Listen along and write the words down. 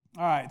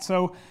All right,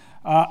 so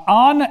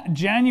on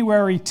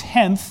January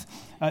 10th,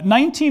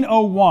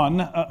 1901,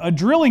 a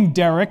drilling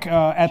derrick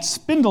at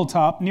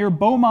Spindletop near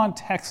Beaumont,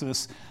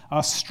 Texas,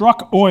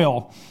 struck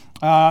oil.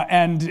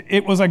 And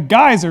it was a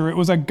geyser, it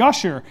was a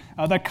gusher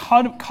that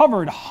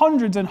covered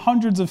hundreds and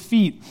hundreds of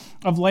feet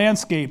of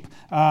landscape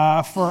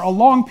for a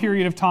long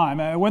period of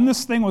time. When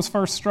this thing was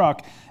first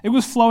struck, it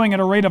was flowing at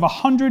a rate of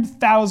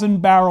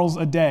 100,000 barrels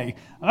a day.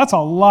 That's a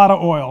lot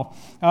of oil.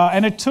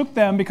 And it took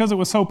them, because it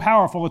was so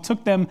powerful, it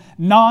took them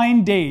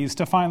 9 days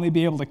to finally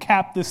be able to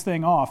cap this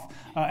thing off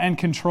and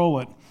control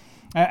it.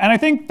 And I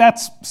think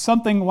that's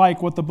something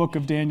like what the book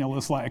of Daniel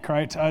is like,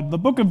 right? The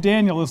book of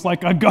Daniel is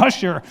like a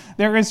gusher.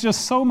 There is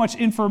just so much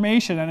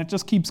information, and it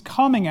just keeps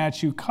coming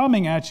at you,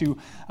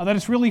 that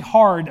it's really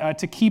hard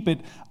to keep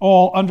it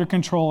all under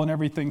control and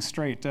everything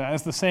straight.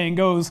 As the saying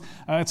goes,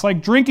 it's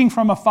like drinking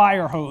from a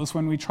fire hose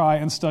when we try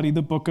and study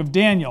the book of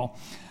Daniel.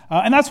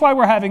 And that's why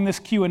we're having this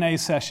Q&A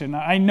session.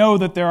 I know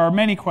that there are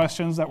many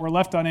questions that were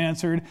left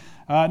unanswered,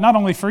 not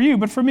only for you,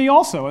 but for me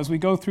also. As we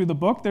go through the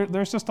book,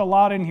 there's just a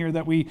lot in here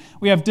that we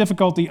have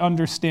difficulty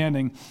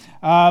understanding.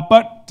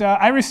 But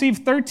I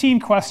received 13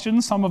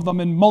 questions, some of them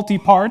in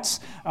multi-parts,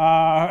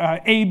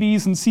 A,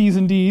 B's, and C's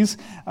and D's.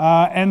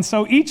 And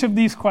so each of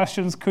these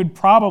questions could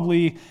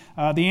probably,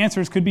 the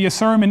answers could be a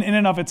sermon in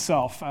and of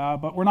itself.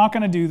 But we're not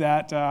going to do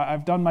that.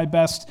 I've done my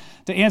best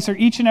to answer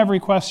each and every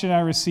question I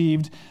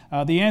received.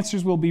 The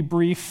answers will be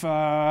brief, but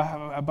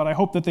I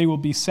hope that they will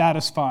be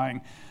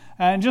satisfying.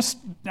 And just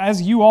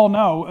as you all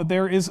know,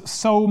 there is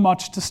so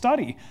much to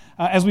study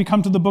as we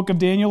come to the book of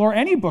Daniel or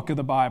any book of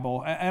the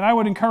Bible. And I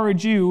would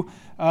encourage you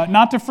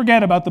not to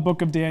forget about the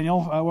book of Daniel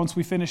once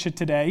we finish it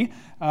today.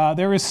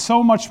 There is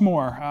so much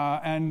more.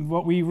 And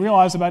what we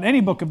realize about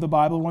any book of the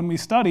Bible when we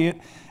study it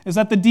is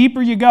that the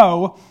deeper you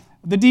go,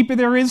 the deeper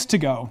there is to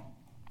go.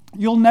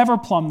 You'll never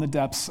plumb the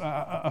depths,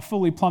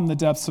 fully plumb the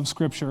depths of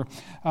Scripture.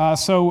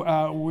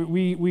 So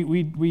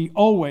we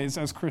always,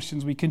 as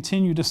Christians, we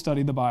continue to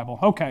study the Bible.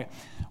 Okay,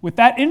 with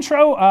that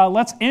intro,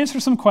 let's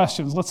answer some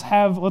questions. Let's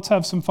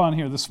have some fun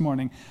here this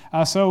morning.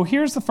 So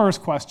here's the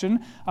first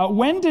question: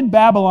 when did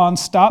Babylon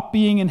stop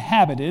being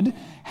inhabited?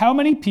 How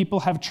many people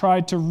have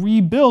tried to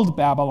rebuild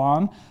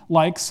Babylon,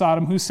 like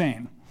Saddam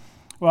Hussein?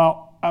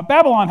 Well,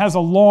 Babylon has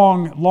a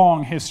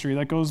long history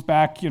that goes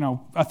back,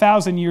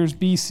 1,000 years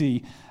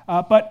BC.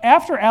 But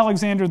after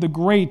Alexander the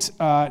Great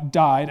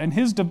died and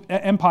his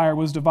empire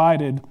was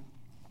divided,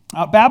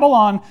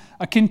 Babylon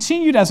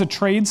continued as a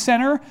trade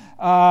center,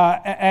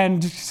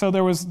 and so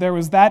there was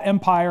that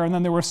empire, and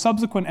then there were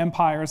subsequent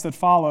empires that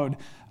followed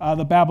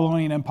the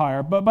Babylonian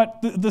Empire.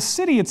 But the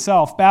city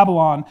itself,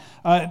 Babylon,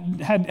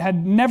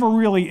 had never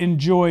really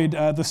enjoyed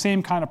the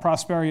same kind of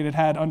prosperity it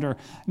had under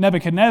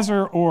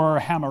Nebuchadnezzar or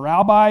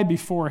Hammurabi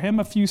before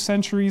him a few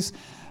centuries.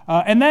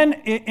 And then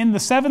in the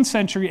 7th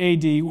century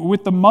AD,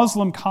 with the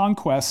Muslim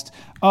conquest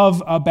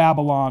of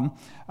Babylon,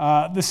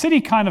 the city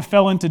kind of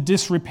fell into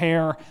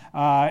disrepair.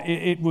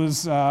 It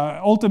was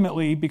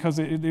ultimately, because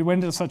it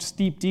went into such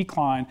steep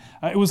decline,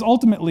 it was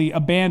ultimately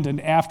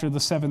abandoned after the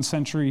 7th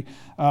century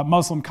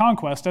Muslim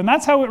conquest. And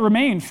that's how it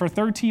remained for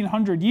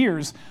 1,300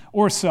 years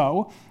or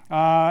so,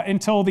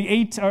 until the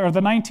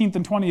 19th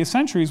and 20th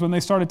centuries, when they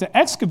started to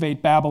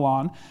excavate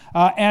Babylon.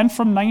 And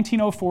from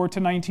 1904 to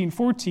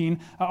 1914,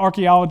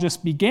 archaeologists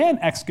began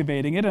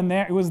excavating it, and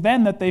it was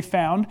then that they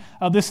found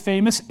this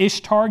famous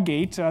Ishtar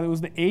Gate. It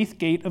was the 8th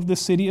gate of the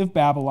city of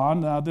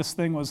Babylon. This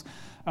thing was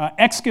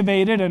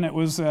excavated, and it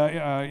was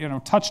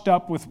touched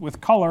up with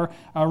color,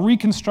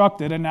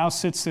 reconstructed, and now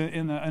sits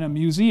in a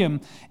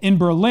museum in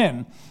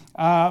Berlin.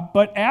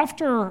 But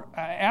after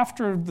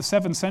the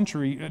 7th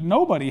century,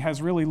 nobody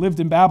has really lived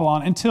in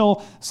Babylon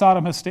until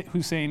Saddam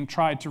Hussein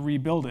tried to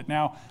rebuild it.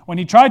 Now, when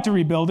he tried to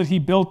rebuild it, he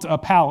built a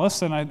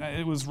palace, and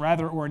it was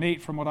rather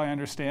ornate from what I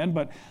understand.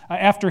 But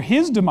after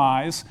his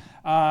demise,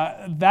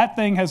 that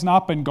thing has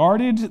not been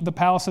guarded. The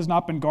palace has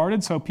not been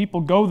guarded, so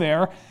people go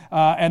there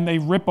and they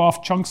rip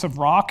off chunks of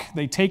rock.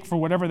 They take for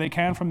whatever they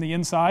can from the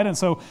inside, and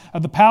so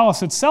the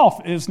palace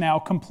itself is now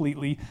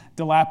completely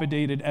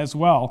dilapidated as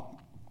well.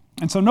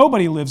 And so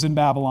nobody lives in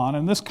Babylon,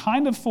 and this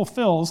kind of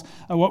fulfills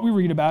what we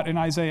read about in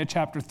Isaiah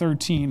chapter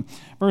 13,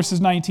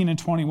 verses 19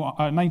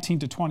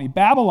 to 20.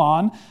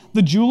 Babylon,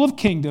 the jewel of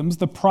kingdoms,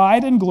 the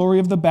pride and glory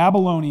of the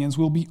Babylonians,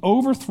 will be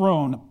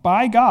overthrown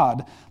by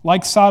God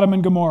like Sodom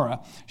and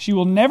Gomorrah. She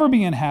will never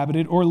be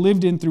inhabited or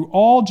lived in through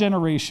all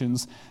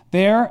generations.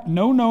 There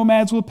no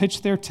nomads will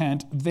pitch their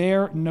tent.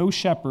 There no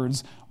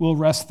shepherds will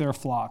rest their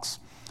flocks.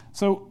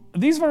 So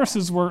these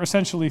verses were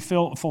essentially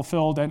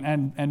fulfilled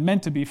and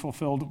meant to be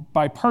fulfilled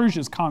by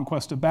Persia's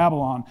conquest of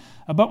Babylon.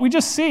 But we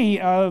just see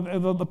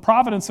the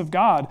providence of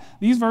God.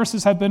 These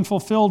verses have been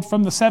fulfilled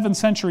from the 7th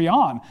century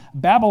on.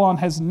 Babylon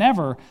has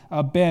never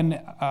been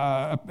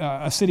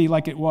a city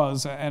like it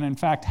was, and in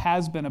fact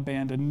has been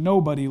abandoned.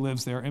 Nobody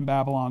lives there in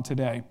Babylon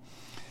today.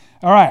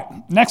 All right,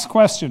 next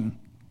question.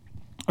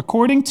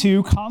 According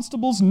to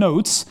Constable's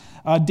notes,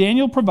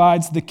 Daniel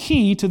provides the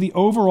key to the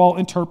overall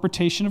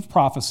interpretation of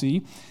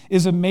prophecy,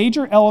 is a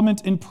major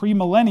element in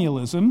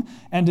premillennialism,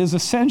 and is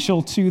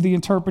essential to the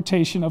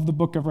interpretation of the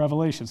book of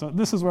Revelation. So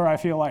this is where I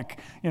feel like,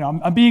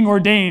 I'm being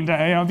ordained,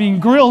 I'm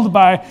being grilled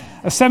by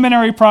a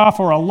seminary prof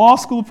or a law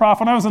school prof.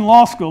 When I was in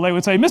law school, they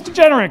would say, Mr.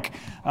 Generick,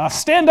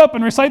 stand up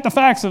and recite the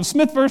facts of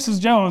Smith versus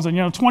Jones,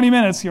 and 20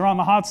 minutes, you're on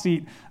the hot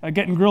seat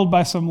getting grilled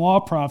by some law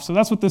prof. So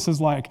that's what this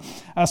is like.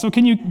 So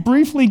can you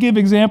briefly give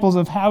examples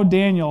of how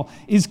Daniel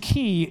is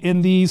key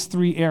in these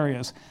three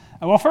areas?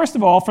 Well, first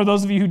of all, for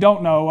those of you who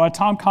don't know,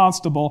 Tom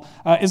Constable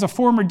is a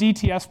former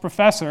DTS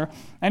professor,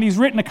 and he's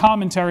written a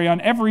commentary on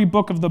every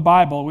book of the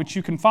Bible, which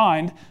you can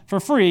find for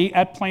free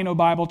at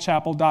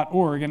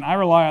planobiblechapel.org, and I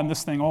rely on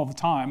this thing all the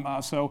time.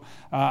 So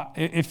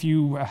if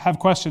you have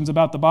questions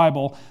about the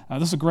Bible,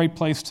 this is a great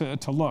place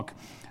to look.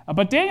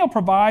 But Daniel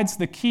provides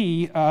the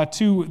key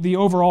to the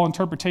overall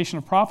interpretation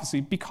of prophecy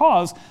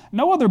because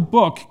no other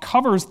book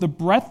covers the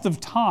breadth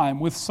of time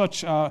with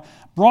such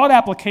broad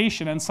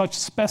application and such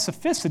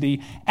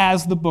specificity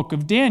as the book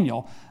of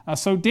Daniel.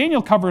 So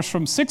Daniel covers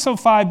from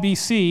 605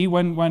 BC,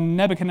 when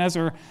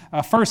Nebuchadnezzar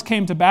first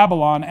came to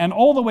Babylon, and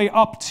all the way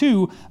up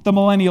to the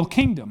millennial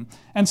kingdom.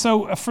 And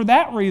so for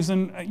that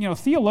reason,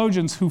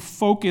 theologians who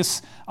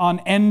focus on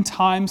end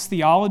times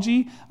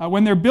theology,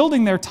 when they're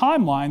building their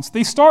timelines,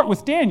 they start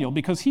with Daniel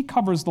because he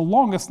covers the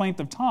longest length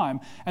of time,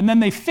 and then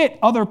they fit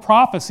other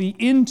prophecy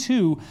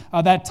into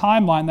that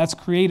timeline that's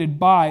created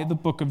by the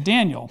book of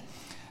Daniel.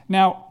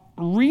 Now,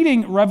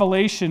 reading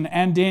Revelation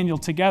and Daniel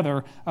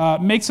together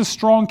makes a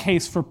strong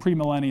case for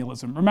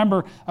premillennialism.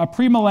 Remember,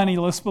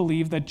 premillennialists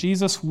believe that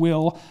Jesus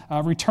will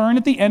return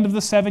at the end of the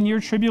 7-year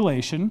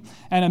tribulation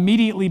and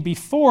immediately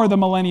before the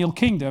millennial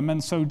kingdom,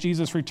 and so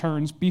Jesus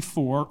returns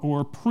before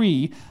or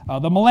pre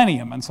the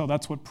millennium, and so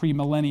that's what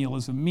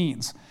premillennialism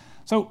means.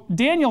 So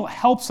Daniel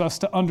helps us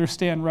to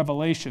understand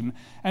Revelation,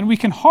 and we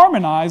can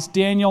harmonize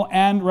Daniel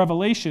and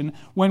Revelation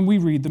when we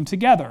read them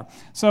together.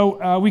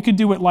 So we could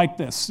do it like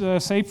this.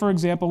 Say, for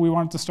example, we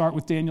wanted to start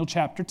with Daniel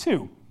chapter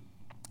 2.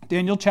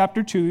 Daniel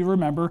chapter 2, you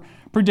remember,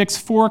 predicts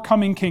 4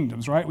 coming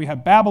kingdoms, right? We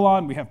have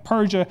Babylon, we have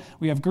Persia,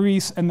 we have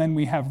Greece, and then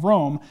we have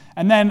Rome.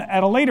 And then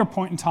at a later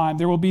point in time,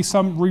 there will be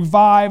some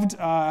revived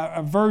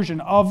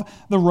version of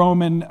the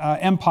Roman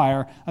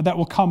Empire that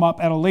will come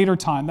up at a later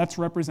time. That's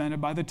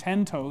represented by the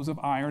 10 toes of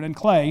iron and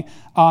clay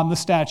on the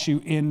statue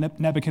in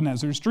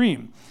Nebuchadnezzar's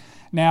dream.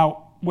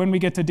 Now, when we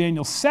get to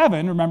Daniel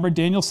 7, remember,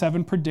 Daniel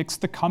 7 predicts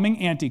the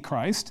coming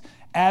Antichrist,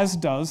 as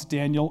does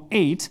Daniel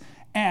 8,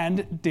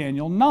 and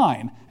Daniel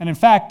 9. And in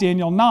fact,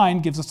 Daniel 9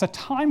 gives us a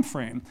time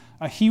frame.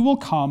 He will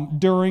come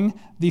during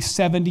the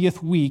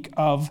 70th week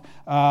of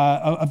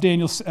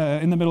Daniel's,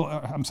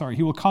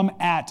 he will come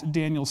at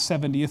Daniel's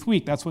 70th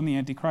week. That's when the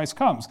Antichrist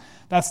comes.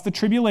 That's the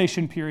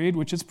tribulation period,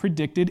 which is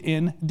predicted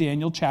in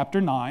Daniel chapter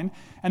 9,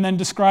 and then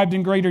described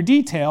in greater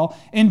detail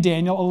in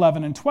Daniel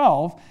 11 and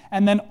 12,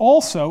 and then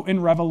also in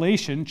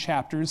Revelation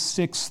chapters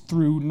 6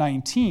 through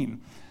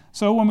 19.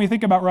 So when we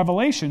think about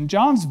Revelation,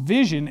 John's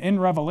vision in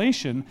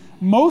Revelation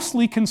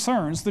mostly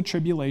concerns the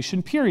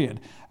tribulation period.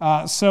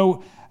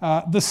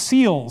 The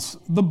seals,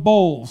 the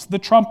bowls, the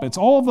trumpets,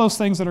 all of those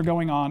things that are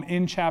going on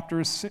in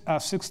chapters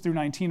 6 through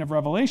 19 of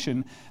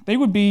Revelation, they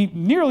would be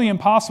nearly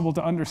impossible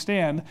to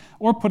understand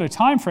or put a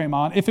time frame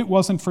on if it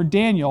wasn't for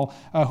Daniel,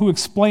 who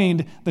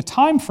explained the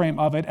time frame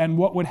of it and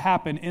what would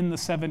happen in the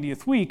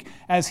 70th week,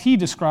 as he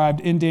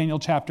described in Daniel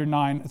chapter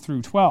 9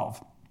 through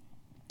 12.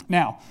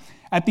 Now,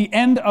 at the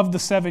end of the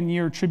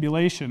 7-year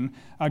tribulation,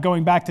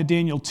 going back to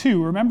Daniel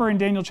 2, remember in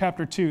Daniel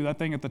chapter 2, that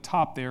thing at the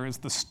top there is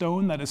the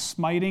stone that is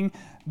smiting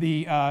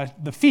the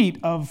feet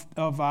of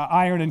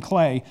iron and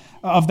clay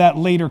of that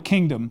later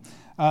kingdom.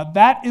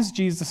 That is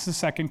Jesus'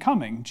 second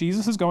coming.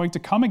 Jesus is going to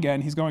come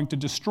again. He's going to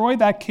destroy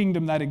that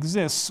kingdom that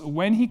exists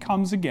when he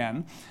comes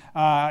again.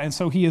 And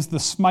so he is the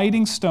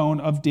smiting stone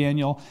of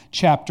Daniel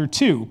chapter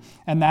 2,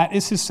 and that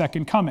is his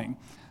second coming.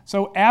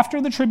 So after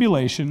the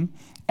tribulation,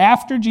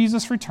 after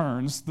Jesus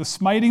returns, the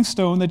smiting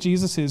stone that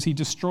Jesus is, he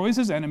destroys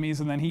his enemies,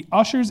 and then he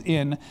ushers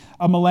in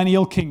a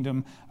millennial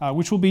kingdom,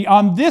 which will be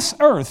on this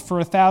earth for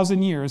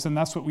 1,000 years, and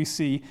that's what we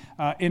see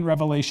in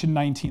Revelation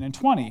 19 and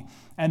 20.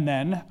 And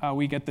then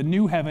we get the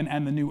new heaven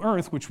and the new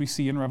earth, which we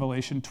see in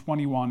Revelation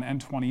 21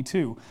 and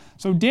 22.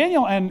 So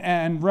Daniel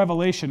and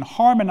Revelation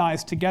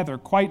harmonize together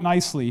quite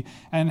nicely,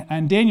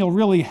 and Daniel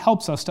really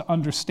helps us to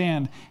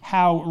understand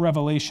how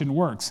Revelation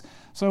works.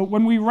 So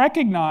when we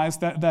recognize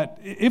that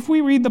if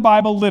we read the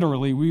Bible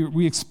literally,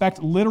 we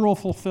expect literal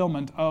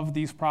fulfillment of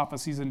these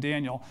prophecies in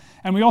Daniel.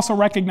 And we also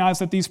recognize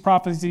that these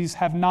prophecies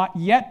have not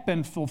yet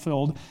been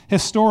fulfilled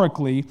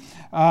historically,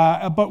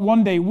 but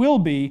one day will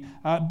be.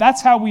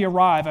 That's how we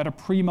arrive at a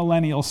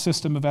premillennial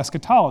system of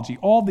eschatology.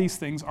 All these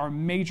things are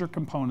major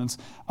components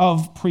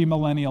of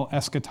premillennial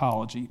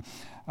eschatology.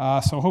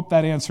 So I hope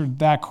that answered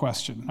that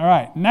question. All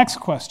right, next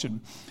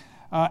question.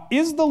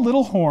 Is the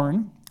little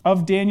horn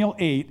of Daniel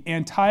 8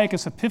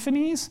 Antiochus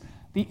Epiphanes,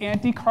 the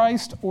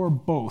Antichrist, or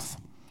both?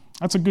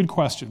 That's a good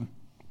question.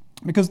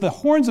 because the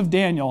horns of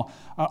Daniel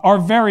are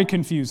very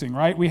confusing,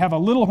 right? We have a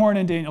little horn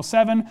in Daniel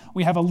 7,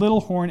 we have a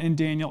little horn in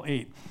Daniel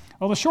 8.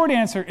 Well, the short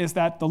answer is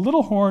that the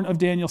little horn of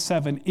Daniel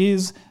 7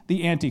 is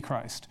the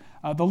Antichrist.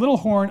 The little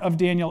horn of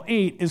Daniel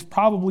 8 is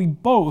probably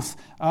both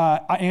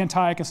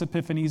Antiochus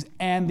Epiphanes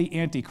and the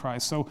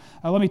Antichrist. So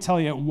let me tell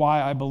you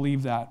why I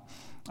believe that.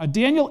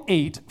 Daniel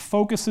 8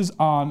 focuses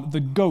on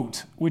the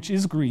goat, which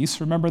is Greece,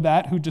 remember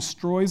that, who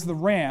destroys the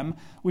ram,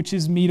 which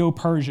is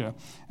Medo-Persia.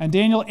 And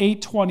Daniel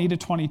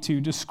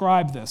 8:20-22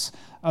 describe this.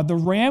 The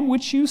ram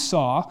which you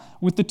saw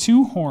with the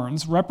two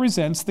horns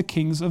represents the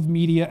kings of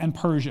Media and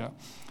Persia.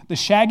 The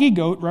shaggy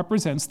goat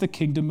represents the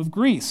kingdom of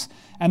Greece,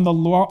 and the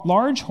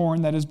large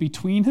horn that is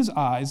between his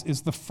eyes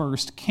is the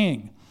first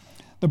king.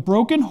 The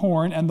broken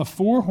horn and the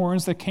four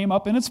horns that came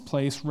up in its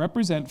place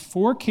represent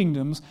four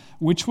kingdoms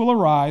which will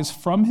arise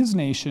from his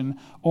nation,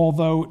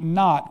 although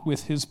not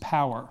with his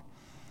power.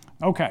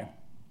 Okay,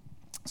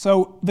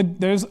 so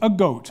there's a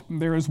goat.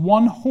 There is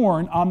one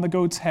horn on the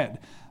goat's head.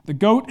 The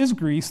goat is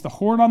Greece. The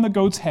horn on the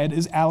goat's head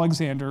is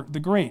Alexander the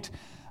Great.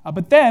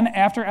 But then,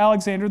 after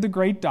Alexander the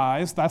Great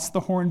dies, that's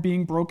the horn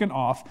being broken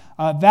off,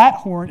 that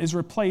horn is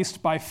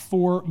replaced by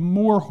four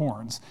more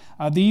horns.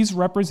 These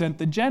represent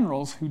the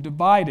generals who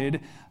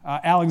divided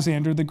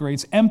Alexander the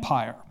Great's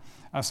empire.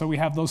 So we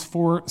have those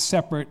four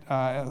separate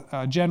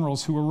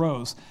generals who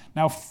arose.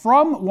 Now,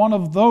 from one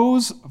of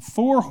those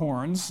four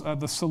horns,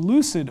 the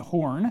Seleucid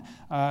horn,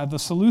 the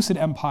Seleucid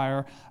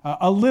Empire,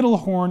 a little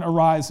horn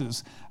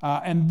arises.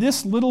 And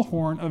this little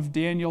horn of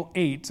Daniel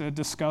 8,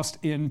 discussed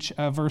in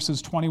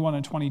verses 21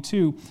 and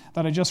 22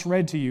 that I just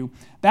read to you,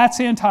 that's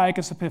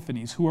Antiochus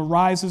Epiphanes, who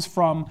arises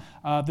from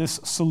this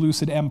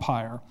Seleucid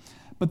Empire.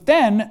 But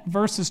then,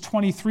 verses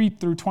 23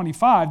 through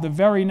 25, the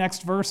very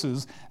next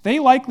verses, they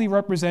likely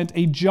represent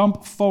a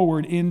jump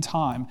forward in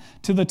time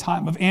to the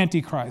time of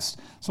Antichrist.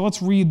 So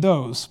let's read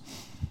those.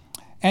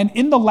 And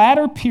in the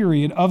latter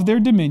period of their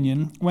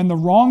dominion, when the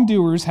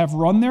wrongdoers have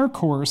run their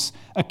course,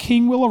 a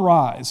king will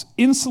arise,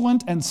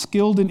 insolent and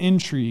skilled in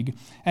intrigue,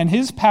 and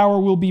his power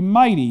will be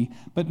mighty,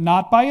 but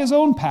not by his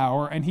own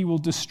power, and he will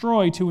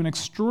destroy to an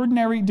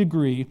extraordinary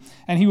degree,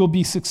 and he will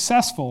be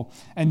successful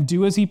and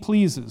do as he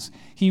pleases.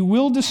 He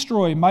will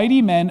destroy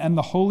mighty men and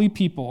the holy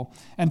people,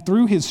 and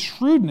through his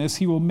shrewdness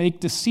he will make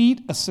deceit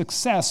a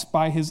success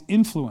by his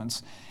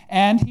influence.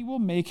 And he will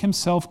make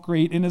himself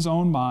great in his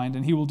own mind,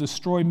 and he will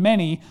destroy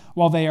many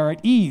while they are at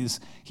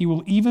ease. He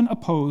will even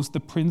oppose the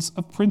prince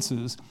of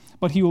princes,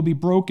 but he will be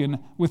broken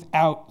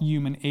without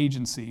human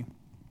agency.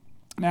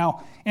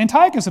 Now,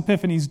 Antiochus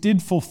Epiphanes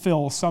did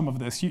fulfill some of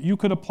this. You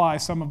could apply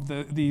some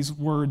of these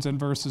words and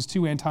verses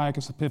to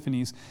Antiochus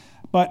Epiphanes,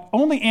 but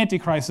only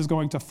Antichrist is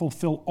going to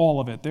fulfill all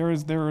of it. There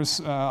is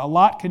a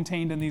lot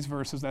contained in these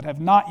verses that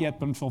have not yet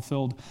been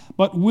fulfilled,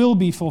 but will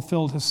be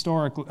fulfilled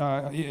historically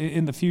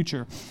in the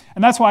future.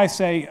 And that's why I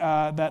say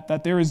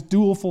that there is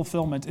dual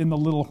fulfillment in the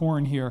little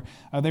horn here.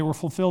 They were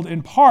fulfilled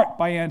in part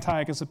by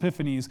Antiochus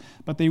Epiphanes,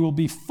 but they will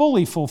be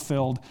fully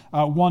fulfilled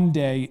one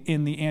day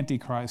in the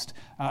Antichrist.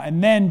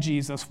 And then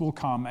Jesus will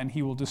come and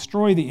he will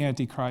destroy the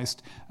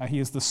Antichrist. He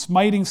is the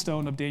smiting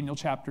stone of Daniel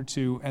chapter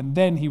 2, and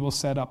then he will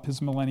set up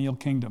his millennial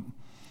kingdom.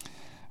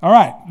 All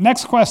right,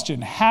 next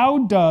question. How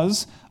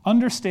does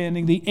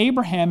understanding the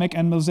Abrahamic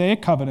and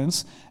Mosaic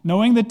covenants,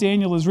 knowing that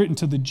Daniel is written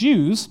to the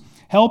Jews,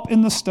 help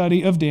in the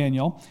study of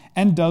Daniel?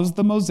 And does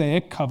the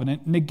Mosaic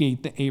covenant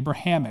negate the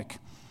Abrahamic?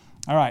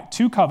 All right,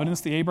 two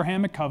covenants, the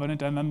Abrahamic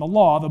covenant and then the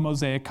law, the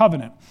Mosaic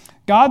covenant.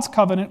 God's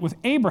covenant with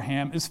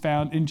Abraham is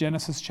found in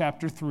Genesis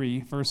chapter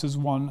 3, verses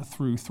 1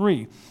 through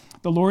 3.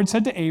 The Lord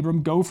said to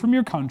Abram, "Go from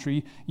your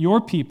country,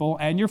 your people,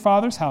 and your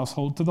father's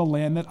household to the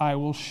land that I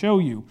will show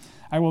you.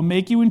 I will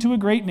make you into a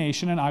great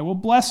nation, and I will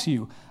bless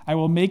you. I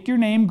will make your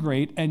name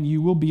great, and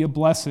you will be a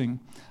blessing.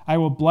 I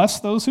will bless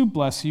those who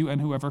bless you,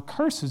 and whoever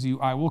curses you,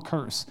 I will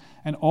curse.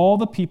 And all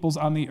the peoples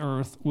on the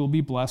earth will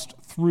be blessed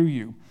through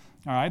you."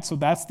 All right, so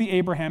that's the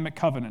Abrahamic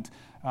covenant.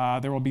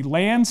 There will be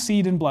land,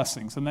 seed, and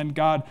blessings. And then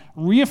God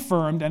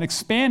reaffirmed and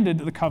expanded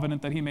the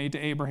covenant that he made to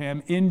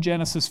Abraham in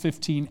Genesis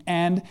 15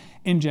 and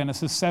in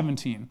Genesis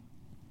 17.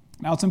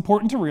 Now, it's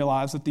important to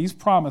realize that these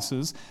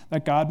promises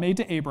that God made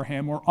to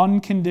Abraham were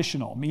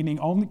unconditional, meaning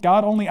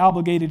God only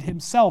obligated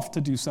himself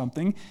to do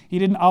something. He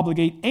didn't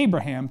obligate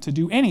Abraham to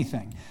do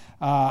anything.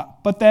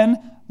 But then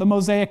the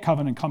Mosaic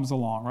covenant comes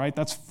along, right?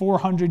 That's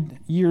 400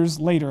 years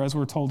later, as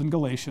we're told in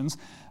Galatians.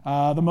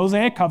 The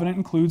Mosaic covenant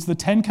includes the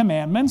 10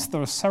 Commandments,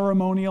 the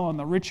ceremonial and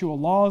the ritual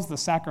laws, the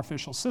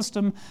sacrificial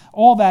system.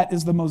 All that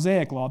is the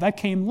Mosaic law. That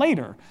came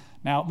later.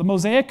 Now, the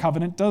Mosaic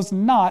covenant does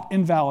not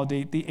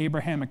invalidate the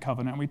Abrahamic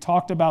covenant. We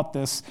talked about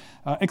this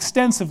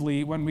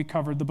extensively when we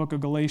covered the book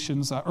of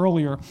Galatians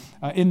earlier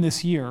in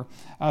this year.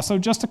 So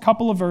just a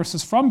couple of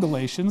verses from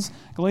Galatians.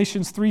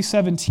 Galatians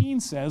 3:17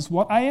 says,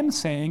 "What I am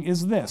saying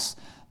is this: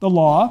 the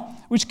law,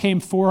 which came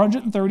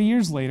 430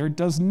 years later,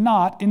 does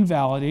not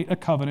invalidate a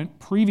covenant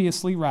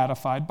previously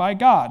ratified by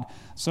God,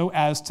 so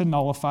as to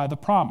nullify the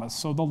promise."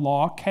 So the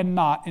law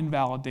cannot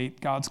invalidate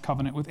God's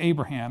covenant with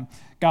Abraham.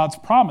 God's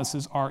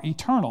promises are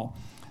eternal.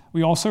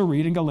 We also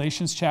read in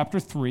Galatians chapter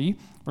 3,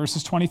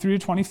 verses 23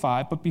 to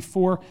 25, but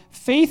before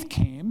faith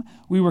came,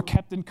 we were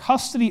kept in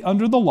custody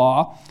under the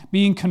law,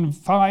 being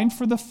confined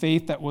for the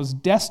faith that was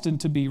destined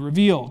to be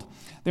revealed.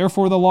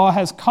 Therefore, the law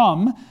has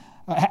become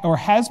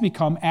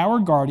our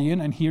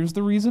guardian, and here's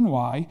the reason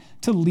why,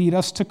 to lead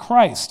us to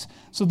Christ,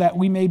 so that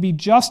we may be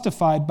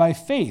justified by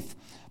faith.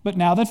 But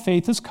now that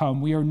faith has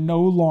come, we are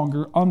no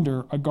longer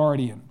under a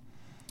guardian.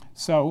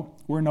 So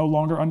we're no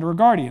longer under a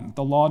guardian.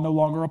 The law no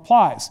longer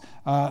applies.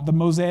 The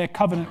Mosaic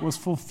covenant was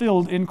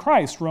fulfilled in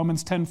Christ.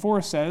 Romans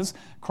 10:4 says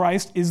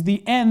Christ is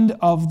the end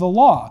of the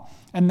law.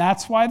 And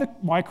that's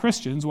why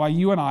Christians, why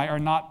you and I are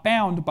not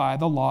bound by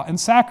the law and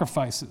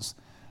sacrifices.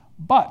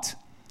 But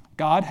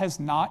God has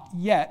not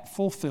yet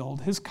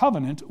fulfilled his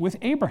covenant with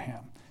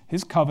Abraham.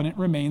 His covenant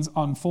remains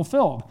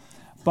unfulfilled.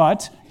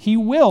 But he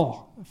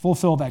will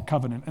fulfill that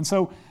covenant. And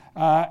so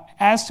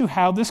as to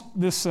how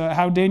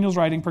how Daniel's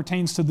writing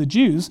pertains to the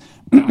Jews,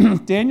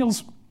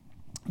 Daniel's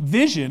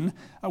vision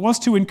was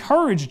to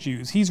encourage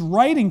Jews. He's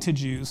writing to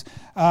Jews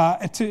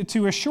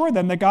to assure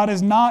them that God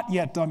is not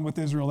yet done with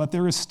Israel, that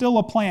there is still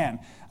a plan,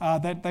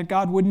 that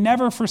God would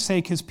never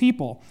forsake his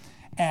people.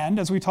 And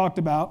as we talked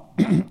about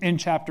in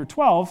chapter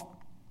 12,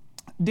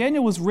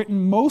 Daniel was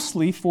written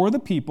mostly for the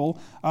people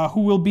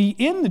who will be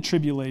in the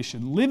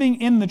tribulation,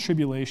 living in the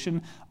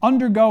tribulation,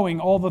 undergoing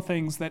all the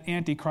things that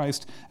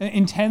Antichrist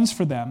intends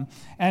for them.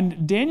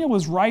 And Daniel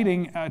was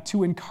writing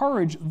to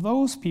encourage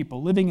those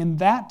people living in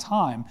that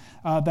time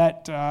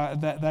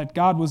that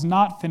God was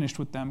not finished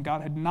with them,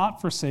 God had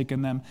not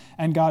forsaken them,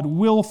 and God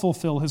will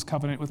fulfill his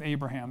covenant with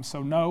Abraham.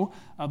 So no,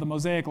 the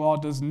Mosaic law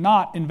does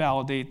not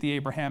invalidate the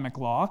Abrahamic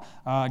law.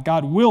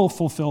 God will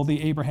fulfill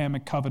the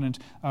Abrahamic covenant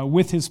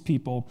with his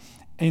people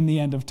in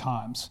the end of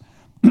times.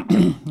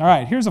 All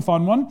right, here's a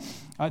fun one.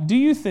 Do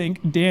you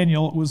think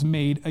Daniel was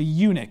made a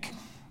eunuch?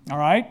 All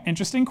right,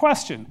 interesting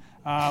question.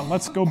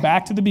 Let's go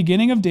back to the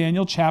beginning of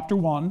Daniel chapter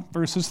 1,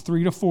 verses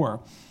 3 to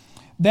 4.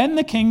 Then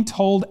the king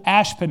told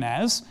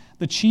Ashpenaz,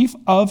 the chief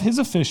of his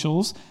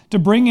officials, to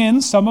bring in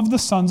some of the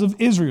sons of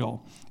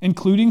Israel,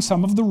 including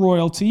some of the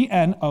royalty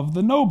and of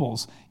the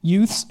nobles,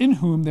 youths in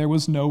whom there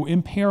was no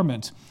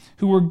impairment,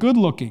 who were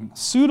good-looking,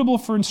 suitable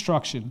for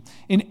instruction,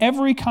 in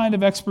every kind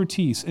of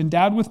expertise,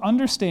 endowed with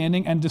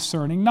understanding and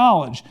discerning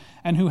knowledge,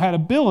 and who had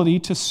ability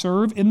to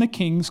serve in the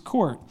king's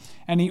court.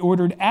 And he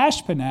ordered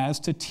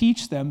Ashpenaz to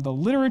teach them the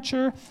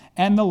literature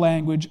and the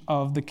language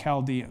of the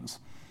Chaldeans.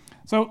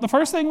 So the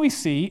first thing we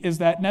see is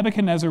that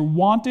Nebuchadnezzar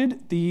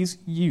wanted these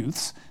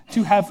youths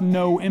to have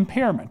no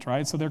impairment,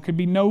 right? So there could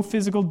be no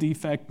physical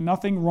defect,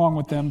 nothing wrong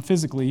with them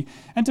physically,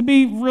 and to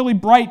be really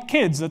bright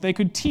kids that they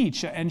could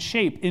teach and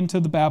shape into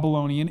the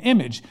Babylonian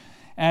image.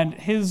 And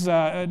his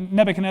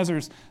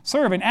Nebuchadnezzar's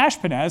servant,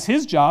 Ashpenaz,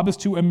 his job is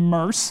to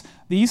immerse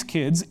these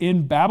kids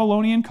in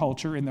Babylonian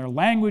culture, in their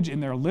language,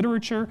 in their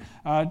literature,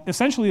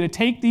 essentially to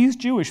take these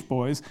Jewish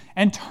boys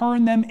and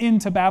turn them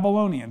into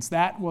Babylonians.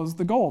 That was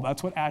the goal.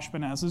 That's what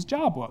Ashpenaz's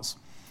job was.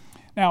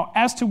 Now,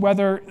 as to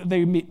whether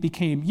they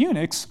became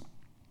eunuchs,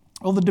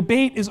 well, the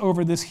debate is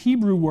over this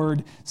Hebrew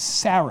word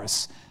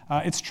saris.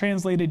 It's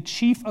translated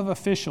chief of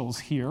officials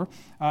here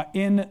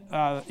in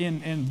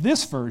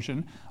this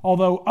version,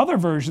 although other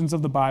versions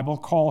of the Bible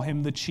call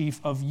him the chief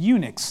of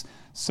eunuchs.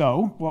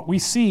 So what we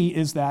see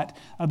is that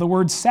the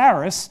word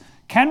saris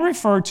can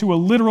refer to a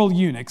literal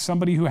eunuch,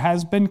 somebody who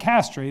has been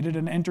castrated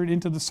and entered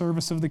into the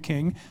service of the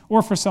king,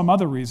 or for some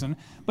other reason,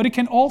 but it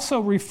can also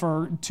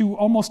refer to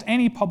almost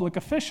any public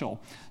official.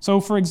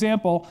 So, for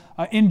example,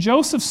 in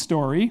Joseph's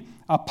story,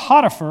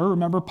 Potiphar,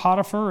 remember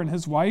Potiphar and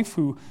his wife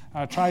who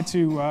tried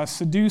to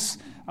seduce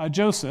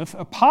Joseph,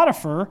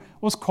 Potiphar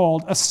was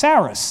called a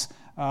saris,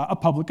 a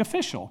public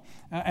official.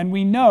 And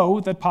we know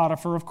that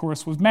Potiphar, of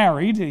course, was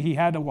married. He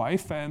had a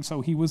wife, and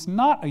so he was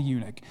not a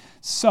eunuch.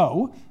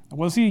 So,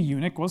 was he a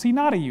eunuch? Was he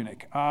not a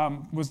eunuch?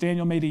 Was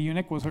Daniel made a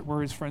eunuch?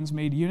 Were his friends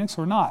made eunuchs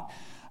or not?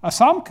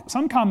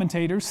 Some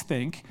commentators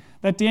think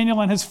that Daniel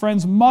and his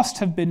friends must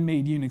have been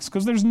made eunuchs,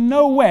 because there's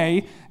no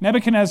way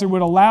Nebuchadnezzar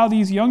would allow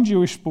these young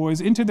Jewish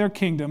boys into their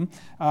kingdom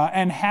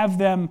and have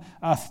them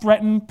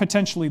threaten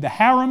potentially the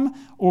harem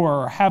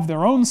or have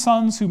their own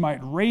sons who might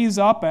raise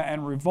up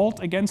and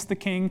revolt against the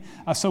king.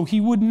 So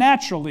he would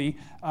naturally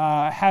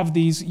have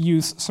these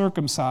youths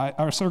circumcised,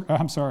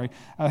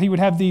 he would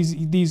have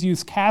these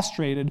youths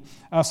castrated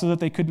so that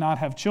they could not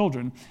have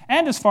children.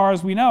 And as far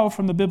as we know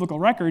from the biblical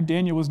record,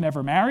 Daniel was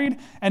never married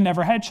and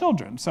never had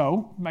children.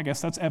 So I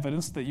guess that's evidence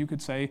that you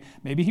could say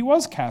maybe he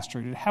was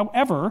castrated.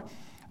 However,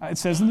 it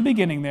says in the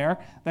beginning there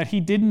that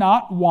he did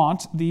not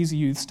want these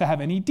youths to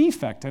have any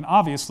defect, and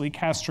obviously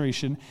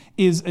castration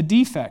is a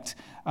defect.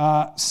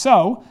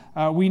 So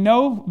we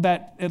know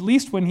that at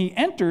least when they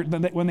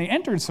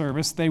entered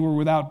service, they were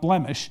without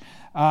blemish,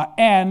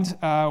 and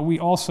we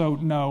also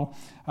know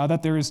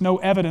that there is no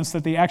evidence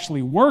that they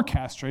actually were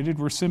castrated.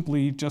 We're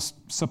simply just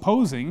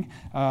supposing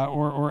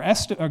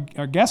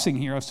or guessing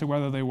here as to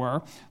whether they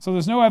were. So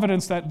there's no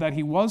evidence that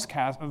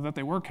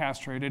they were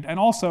castrated. And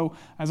also,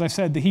 as I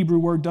said, the Hebrew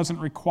word doesn't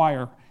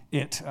require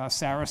it.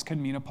 Saris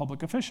can mean a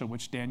public official,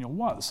 which Daniel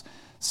was.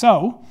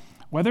 So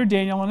whether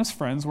Daniel and his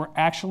friends were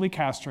actually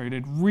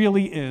castrated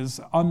really is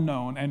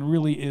unknown and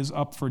really is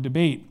up for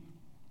debate.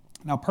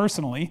 Now,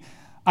 personally,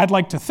 I'd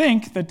like to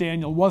think that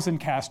Daniel wasn't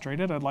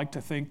castrated. I'd like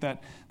to think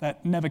that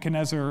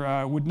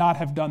Nebuchadnezzar would not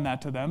have done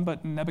that to them,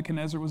 but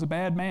Nebuchadnezzar was a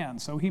bad man,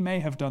 so he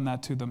may have done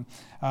that to them.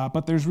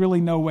 But there's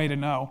really no way to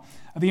know.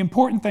 The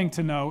important thing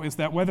to know is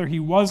that whether he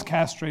was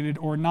castrated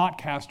or not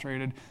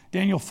castrated,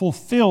 Daniel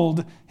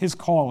fulfilled his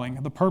calling,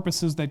 the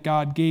purposes that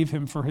God gave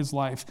him for his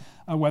life,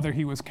 whether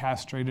he was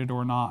castrated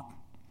or not.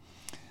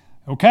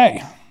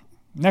 Okay,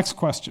 next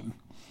question.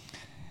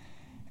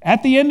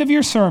 At the end of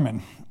your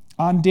sermon,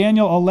 on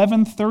Daniel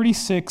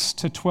 11:36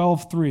 to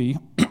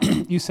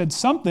 12:3, you said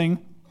something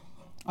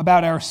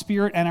about our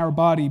spirit and our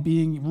body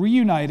being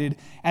reunited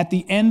at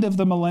the end of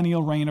the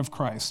millennial reign of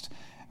Christ.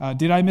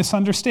 Did I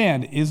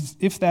misunderstand?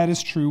 If that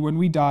is true, when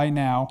we die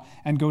now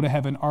and go to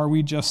heaven, are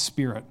we just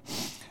spirit?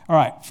 All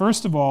right,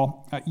 first of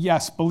all,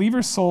 yes,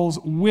 believers' souls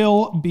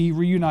will be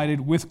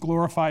reunited with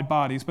glorified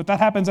bodies, but that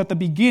happens at the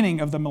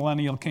beginning of the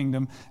millennial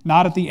kingdom,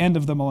 not at the end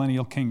of the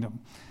millennial kingdom.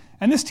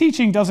 And this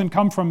teaching doesn't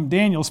come from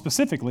Daniel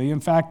specifically. In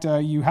fact,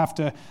 you have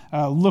to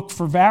look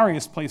for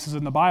various places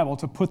in the Bible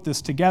to put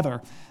this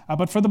together.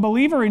 But for the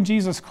believer in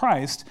Jesus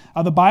Christ,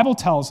 the Bible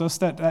tells us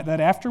that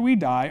after we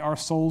die, our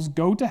souls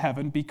go to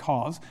heaven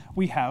because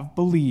we have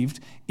believed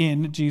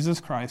in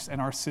Jesus Christ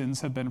and our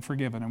sins have been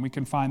forgiven. And we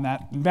can find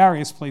that in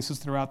various places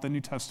throughout the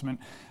New Testament.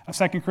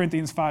 2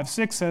 Corinthians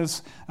 5:6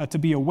 says, to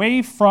be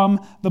away from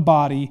the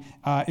body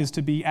is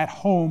to be at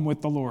home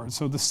with the Lord.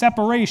 So the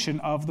separation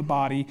of the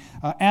body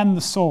and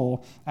the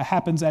soul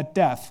happens at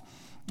death.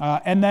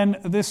 And then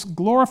this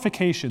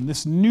glorification,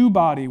 this new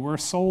body where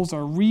souls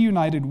are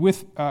reunited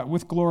with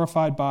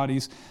glorified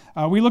bodies.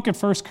 We look at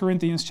 1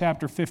 Corinthians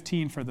chapter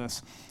 15 for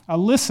this.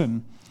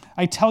 Listen,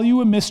 I tell you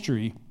a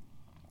mystery.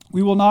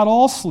 We will not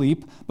all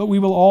sleep, but we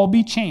will all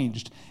be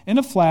changed. In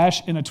a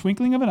flash, in a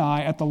twinkling of an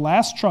eye, at the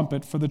last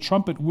trumpet, for the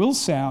trumpet will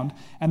sound,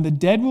 and the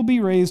dead will be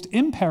raised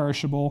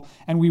imperishable,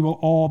 and we will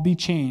all be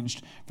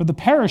changed. For the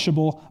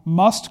perishable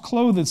must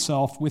clothe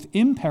itself with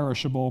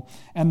imperishable,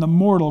 and the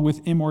mortal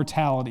with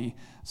immortality.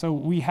 So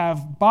we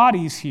have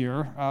bodies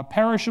here,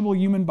 perishable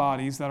human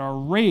bodies that are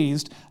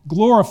raised,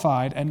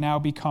 glorified, and now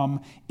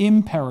become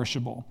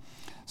imperishable.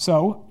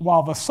 So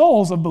while the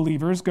souls of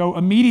believers go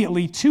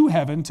immediately to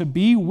heaven to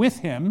be with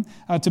him,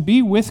 to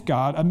be with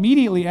God,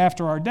 immediately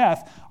after our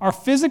death, our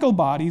physical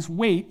bodies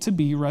wait to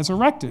be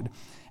resurrected.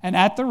 And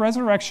at the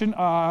resurrection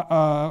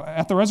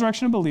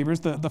of believers,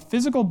 the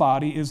physical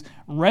body is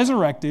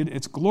resurrected,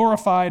 it's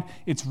glorified,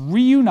 it's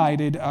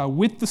reunited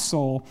with the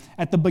soul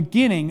at the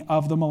beginning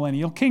of the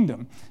millennial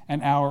kingdom.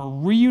 And our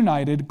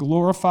reunited,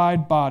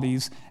 glorified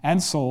bodies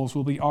and souls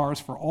will be ours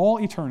for all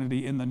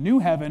eternity in the new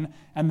heaven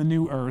and the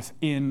new earth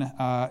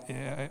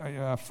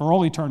for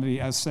all eternity,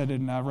 as said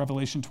in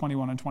Revelation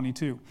 21 and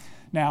 22.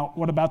 Now,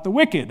 what about the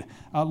wicked?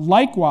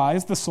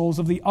 Likewise, the souls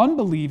of the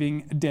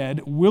unbelieving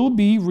dead will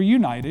be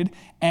reunited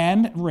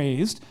and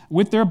raised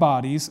with their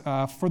bodies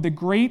for the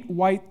great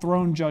white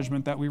throne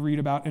judgment that we read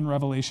about in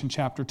Revelation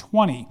chapter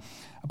 20.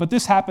 But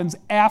this happens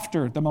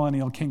after the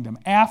millennial kingdom,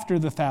 after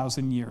the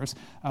 1,000 years.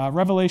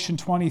 Revelation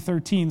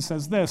 20:13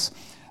 says this,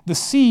 the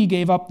sea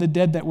gave up the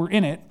dead that were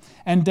in it,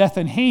 and death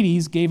and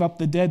Hades gave up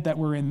the dead that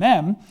were in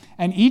them,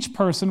 and each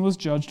person was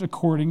judged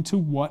according to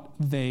what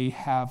they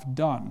have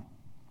done.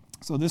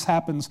 So this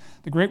happens,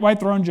 the great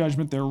white throne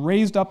judgment, they're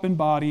raised up in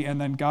body,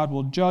 and then God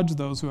will judge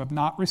those who have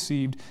not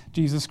received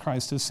Jesus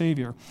Christ as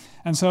Savior.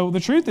 And so the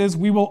truth is,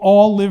 we will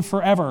all live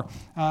forever.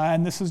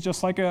 And this is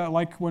just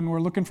like when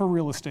we're looking for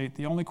real estate.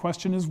 The only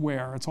question is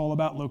where. It's all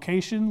about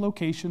location,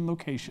 location,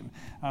 location.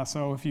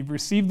 So if you've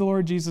received the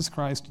Lord Jesus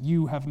Christ,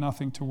 you have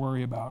nothing to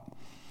worry about.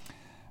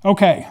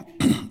 Okay,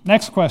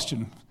 next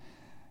question.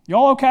 You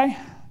all okay?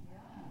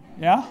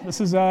 Yeah, this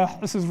is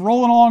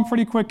rolling along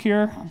pretty quick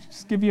here.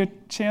 Just give you a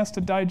chance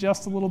to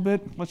digest a little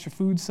bit, let your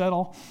food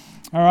settle.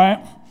 All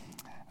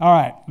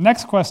right.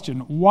 Next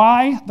question: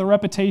 why the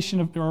repetition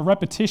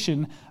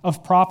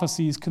of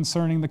prophecies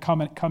concerning the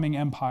coming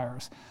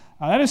empires?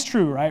 That is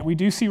true, right? We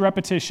do see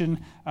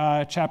repetition.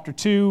 Chapter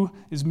 2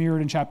 is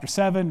mirrored in chapter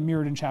 7,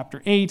 mirrored in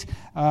chapter 8,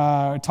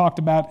 talked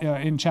about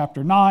in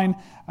chapter 9.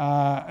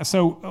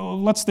 So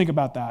let's think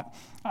about that.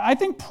 I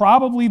think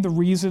probably the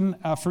reason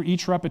for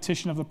each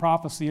repetition of the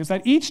prophecy is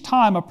that each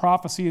time a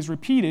prophecy is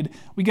repeated,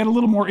 we get a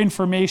little more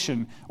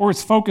information, or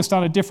it's focused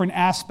on a different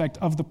aspect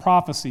of the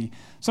prophecy.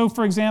 So,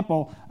 for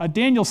example,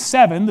 Daniel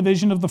 7, the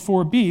vision of the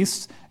four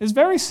beasts, is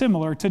very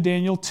similar to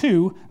Daniel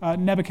 2,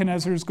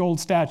 Nebuchadnezzar's gold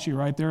statue,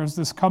 right? There is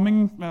this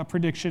coming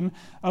prediction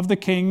of the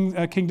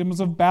kingdoms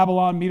of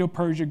Babylon,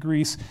 Medo-Persia,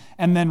 Greece,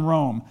 and then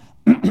Rome.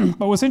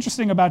 But what's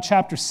interesting about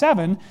chapter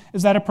 7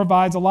 is that it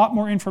provides a lot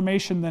more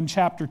information than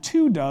chapter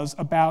 2 does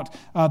about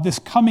this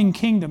coming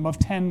kingdom of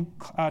 10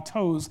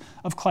 toes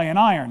of clay and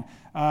iron.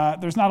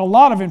 There's not a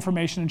lot of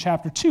information in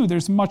chapter 2.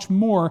 There's much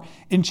more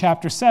in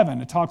chapter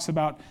 7. It talks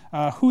about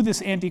who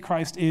this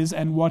Antichrist is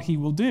and what he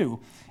will do.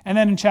 And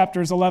then in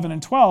chapters 11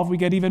 and 12, we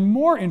get even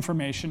more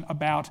information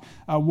about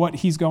what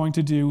he's going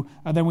to do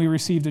than we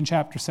received in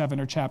chapter 7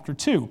 or chapter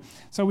 2.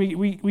 So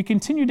we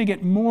continue to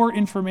get more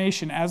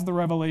information as the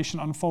revelation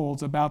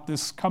unfolds about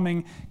this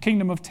coming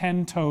kingdom of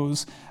 10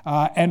 toes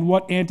and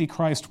what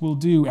Antichrist will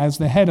do as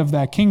the head of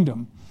that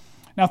kingdom.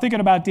 Now, thinking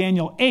about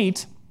Daniel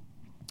 8,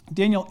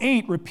 Daniel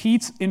 8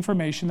 repeats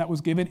information that was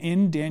given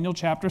in Daniel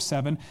chapter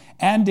 7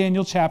 and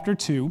Daniel chapter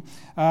 2.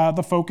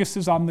 The focus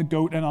is on the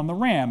goat and on the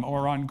ram,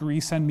 or on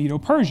Greece and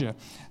Medo-Persia.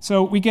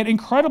 So we get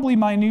incredibly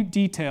minute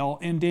detail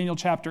in Daniel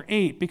chapter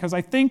 8, because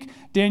I think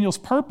Daniel's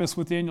purpose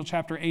with Daniel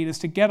chapter 8 is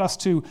to get us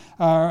to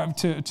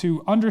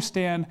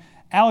understand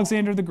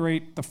Alexander the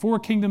Great, the 4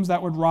 kingdoms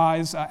that would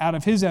rise out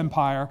of his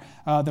empire,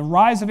 the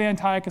rise of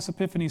Antiochus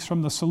Epiphanes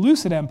from the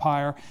Seleucid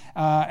Empire,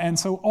 and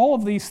so all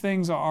of these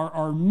things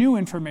are new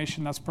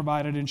information that's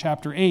provided in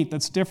chapter 8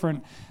 that's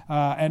different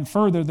and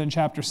further than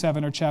chapter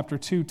 7 or chapter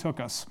 2 took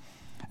us.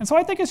 And so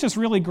I think it's just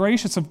really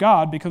gracious of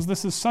God, because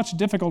this is such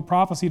difficult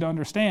prophecy to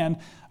understand,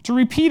 to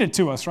repeat it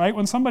to us, right?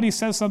 When somebody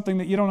says something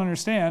that you don't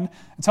understand,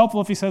 it's helpful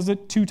if he says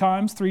it 2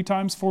 times, 3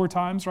 times, 4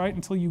 times, right,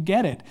 until you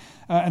get it.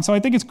 And so I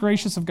think it's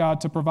gracious of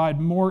God to provide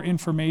more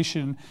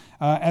information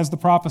as the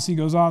prophecy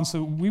goes on,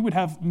 so we would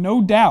have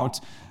no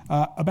doubt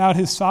about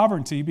his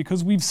sovereignty,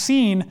 because we've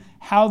seen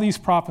how these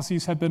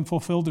prophecies have been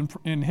fulfilled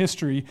in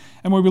history.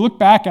 And when we look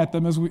back at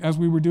them as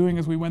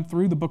we went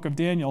through the book of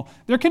Daniel,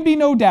 there can be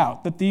no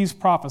doubt that these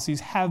prophecies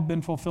have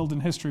been fulfilled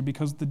in history,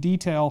 because the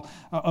detail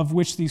of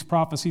which these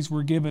prophecies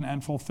were given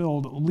and fulfilled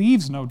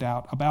leaves no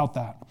doubt about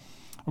that.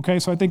 Okay,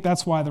 so I think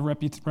that's why the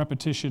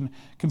repetition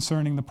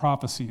concerning the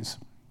prophecies.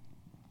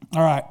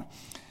 All right,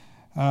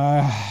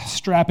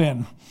 strap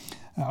in.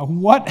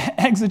 What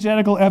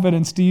exegetical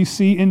evidence do you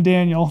see in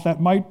Daniel that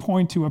might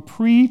point to a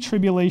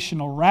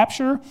pre-tribulational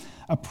rapture,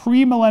 a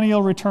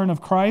premillennial return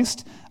of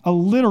Christ, a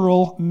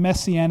literal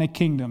messianic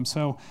kingdom?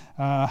 So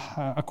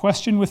a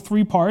question with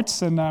 3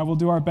 parts, and we'll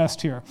do our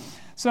best here.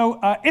 So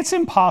it's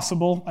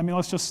impossible,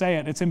 let's just say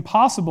it, it's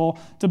impossible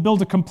to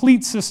build a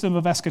complete system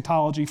of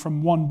eschatology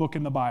from one book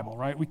in the Bible,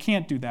 right? We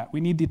can't do that.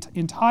 We need the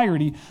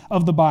entirety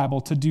of the Bible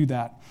to do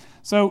that.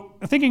 So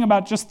thinking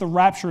about just the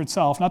rapture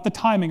itself, not the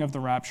timing of the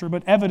rapture,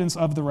 but evidence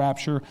of the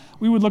rapture,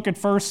 we would look at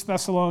 1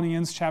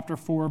 Thessalonians chapter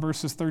 4,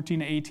 verses 13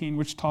 to 18,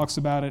 which talks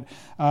about it.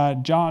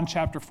 John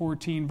chapter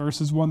 14,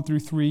 verses 1 through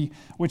 3,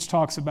 which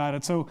talks about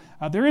it. So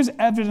there is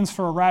evidence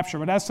for a rapture,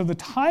 but as to the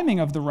timing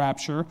of the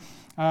rapture,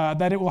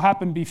 that it will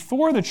happen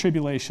before the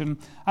tribulation,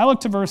 I look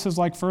to verses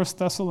like 1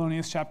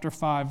 Thessalonians chapter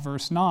 5,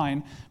 verse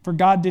 9. For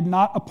God did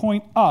not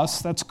appoint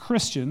us, that's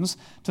Christians,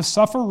 to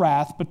suffer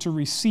wrath, but to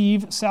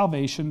receive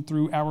salvation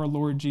through our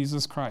Lord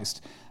Jesus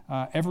Christ.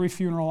 Every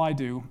funeral I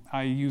do,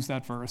 I use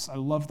that verse. I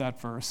love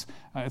that verse.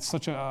 It's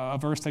such a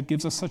verse that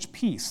gives us such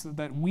peace,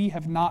 that we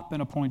have not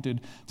been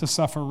appointed to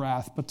suffer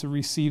wrath, but to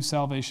receive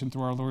salvation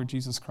through our Lord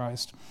Jesus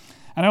Christ.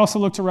 And I also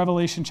look to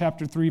Revelation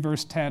chapter 3,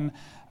 verse 10,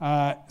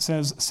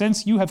 says,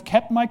 "Since you have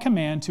kept my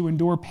command to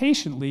endure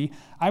patiently,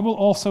 I will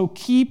also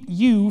keep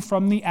you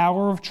from the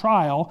hour of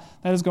trial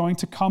that is going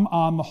to come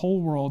on the whole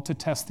world to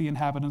test the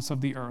inhabitants of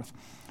the earth."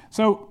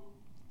 So,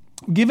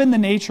 given the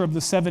nature of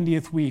the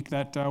 70th week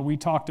that we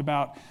talked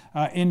about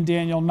in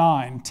Daniel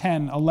 9,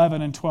 10,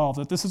 11, and 12,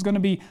 that this is going to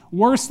be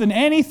worse than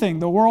anything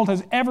the world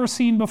has ever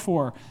seen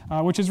before,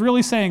 which is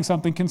really saying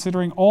something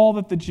considering all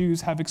that the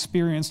Jews have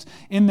experienced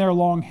in their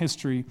long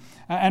history,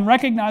 and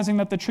recognizing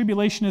that the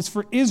tribulation is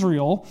for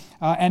Israel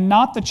and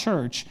not the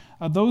church.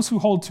 Those who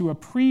hold to a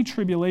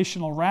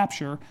pre-tribulational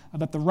rapture,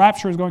 that the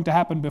rapture is going to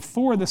happen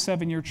before the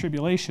 7-year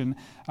tribulation,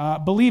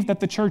 believe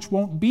that the church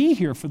won't be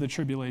here for the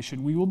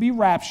tribulation. We will be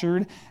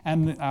raptured,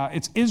 and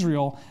it's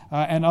Israel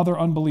and other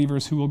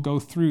unbelievers who will go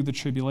through the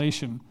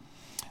tribulation.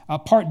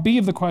 Part B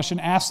of the question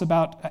asks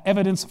about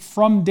evidence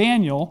from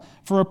Daniel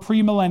for a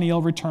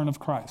premillennial return of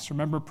Christ.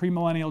 Remember,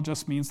 premillennial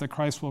just means that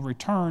Christ will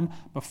return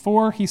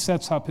before he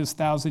sets up his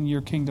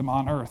 1,000-year kingdom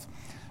on earth.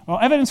 Well,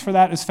 evidence for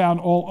that is found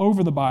all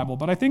over the Bible,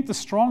 but I think the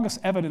strongest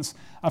evidence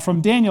from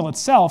Daniel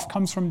itself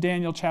comes from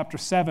Daniel chapter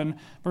 7,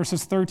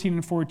 verses 13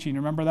 and 14.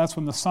 Remember, that's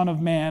when the Son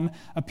of Man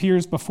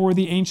appears before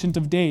the Ancient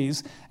of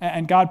Days,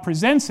 and God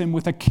presents him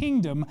with a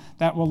kingdom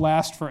that will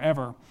last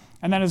forever.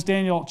 And then as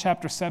Daniel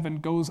chapter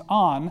 7 goes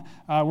on,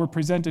 we're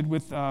presented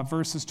with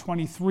verses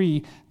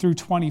 23 through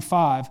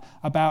 25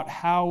 about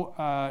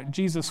how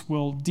Jesus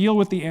will deal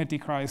with the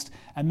Antichrist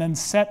and then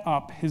set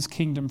up his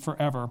kingdom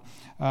forever.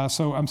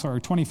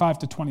 25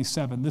 to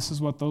 27. This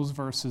is what those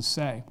verses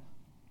say.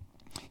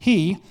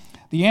 He,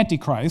 the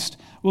Antichrist,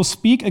 will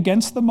speak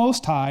against the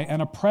Most High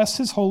and oppress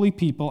his holy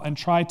people and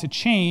try to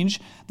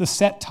change the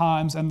set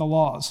times and the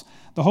laws.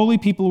 The holy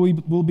people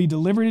will be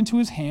delivered into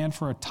his hand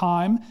for a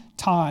time,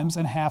 times,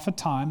 and half a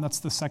time. That's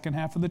the second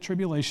half of the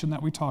tribulation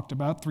that we talked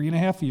about,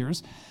 3.5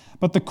 years.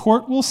 But the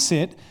court will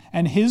sit,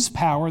 and his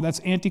power, that's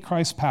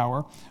Antichrist's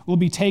power, will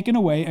be taken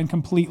away and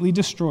completely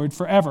destroyed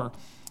forever.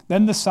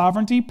 Then the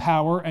sovereignty,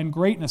 power, and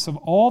greatness of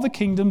all the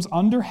kingdoms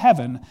under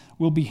heaven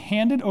will be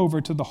handed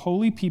over to the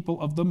holy people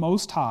of the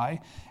Most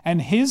High,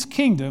 and his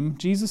kingdom,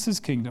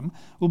 Jesus' kingdom,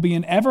 will be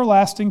an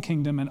everlasting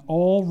kingdom, and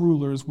all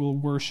rulers will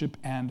worship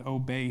and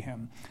obey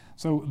him.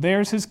 So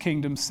there's his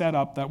kingdom set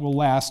up that will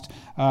last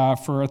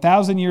for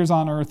 1,000 years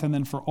on earth and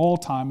then for all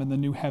time in the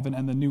new heaven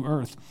and the new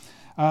earth.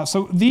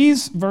 So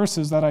these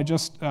verses that I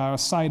just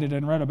cited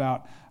and read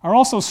about are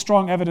also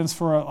strong evidence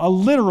for a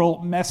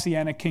literal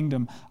messianic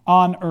kingdom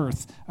on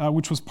earth,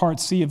 which was part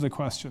C of the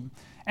question.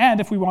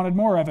 And if we wanted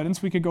more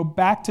evidence, we could go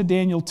back to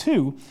Daniel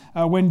 2,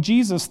 when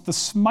Jesus, the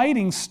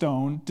smiting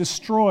stone,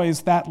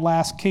 destroys that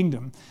last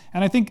kingdom.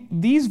 And I think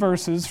these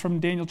verses from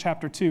Daniel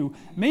chapter 2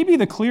 may be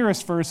the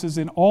clearest verses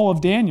in all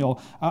of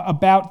Daniel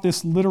about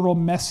this literal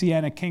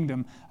messianic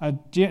kingdom.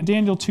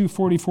 Daniel 2,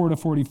 44 to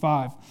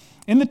 45.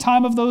 In the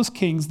time of those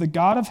kings, the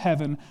God of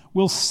heaven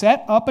will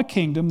set up a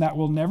kingdom that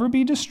will never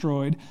be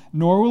destroyed,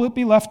 nor will it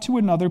be left to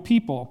another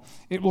people.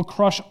 It will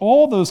crush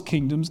all those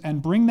kingdoms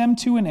and bring them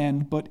to an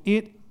end, but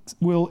it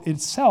will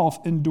itself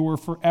endure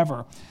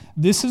forever.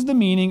 This is the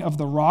meaning of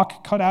the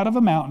rock cut out of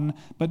a mountain,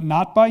 but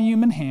not by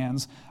human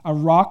hands, a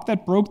rock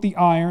that broke the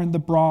iron, the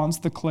bronze,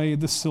 the clay,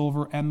 the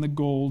silver, and the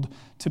gold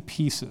to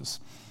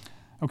pieces.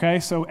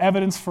 Okay, so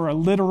evidence for a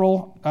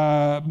literal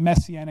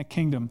messianic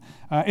kingdom.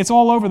 It's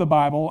all over the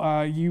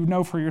Bible. You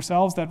know for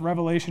yourselves that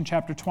Revelation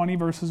chapter 20,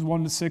 verses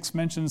 1 to 6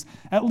 mentions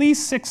at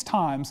least 6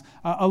 times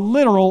a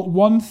literal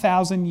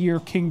 1,000-year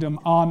kingdom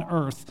on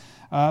earth.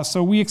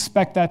 So we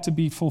expect that to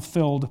be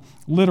fulfilled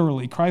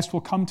literally. Christ will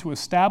come to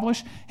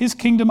establish his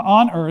kingdom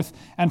on earth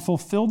and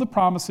fulfill the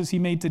promises he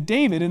made to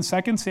David in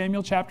 2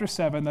 Samuel chapter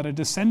 7 that a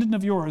descendant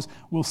of yours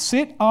will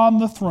sit on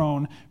the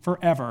throne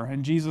forever.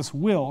 And Jesus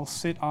will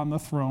sit on the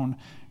throne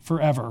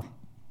forever.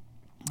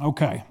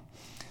 Okay,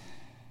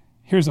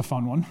 here's a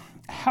fun one.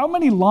 How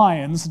many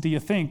lions do you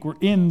think were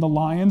in the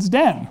lion's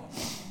den?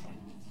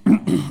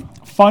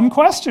 Fun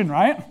question,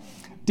 right?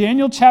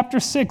 Daniel chapter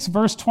 6,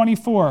 verse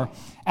 24.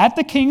 At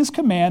the king's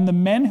command, the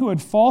men who had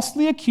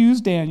falsely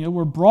accused Daniel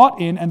were brought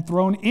in and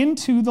thrown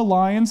into the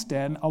lion's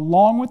den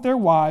along with their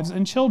wives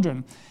and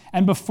children.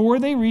 And before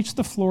they reached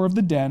the floor of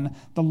the den,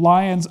 the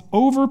lions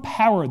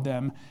overpowered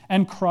them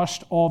and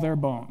crushed all their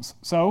bones.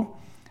 So,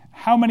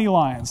 how many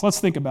lions?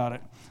 Let's think about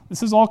it.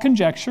 This is all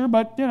conjecture,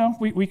 but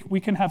we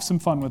can have some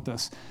fun with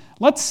this.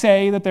 Let's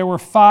say that there were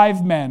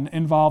 5 men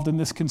involved in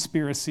this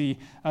conspiracy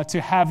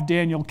to have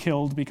Daniel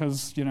killed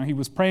because he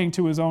was praying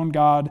to his own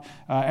God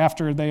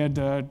after they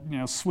had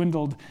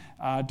swindled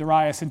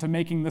Darius into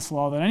making this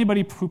law that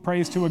anybody who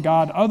prays to a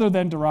god other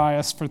than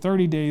Darius for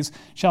 30 days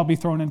shall be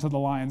thrown into the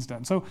lion's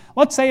den. So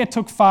let's say it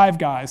took 5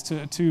 guys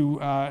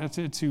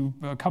to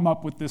come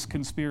up with this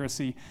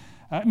conspiracy.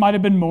 It might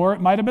have been more, it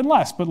might have been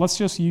less, but let's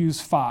just use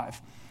 5.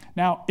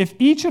 Now, if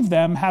each of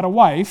them had a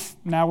wife,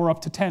 now we're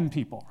up to 10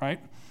 people, right?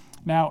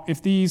 Now,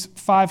 if these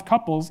 5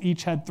 couples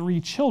each had 3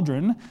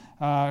 children,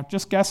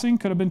 just guessing,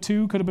 could have been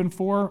 2, could have been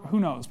 4, who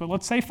knows? But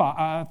let's say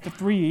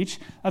 3 each.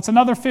 That's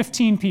another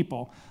 15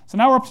 people. So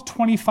now we're up to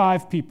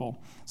 25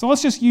 people. So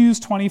let's just use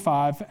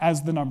 25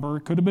 as the number.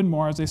 It could have been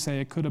more, as they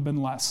say, it could have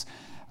been less.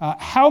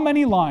 How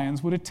many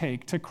lions would it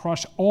take to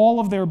crush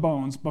all of their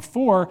bones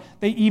before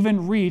they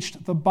even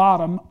reached the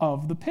bottom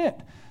of the pit?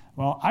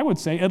 Well, I would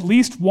say at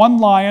least 1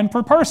 lion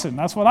per person.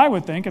 That's what I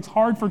would think. It's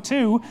hard for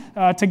 2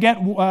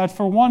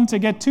 for 1 to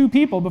get 2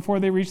 people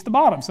before they reach the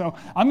bottom. So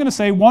I'm going to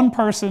say 1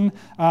 person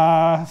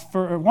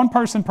for 1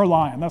 person per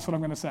lion. That's what I'm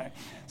going to say.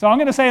 So I'm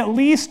going to say at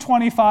least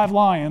 25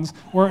 lions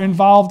were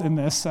involved in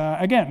this.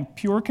 Again,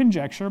 pure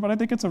conjecture, but I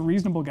think it's a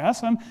reasonable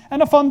guess and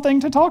a fun thing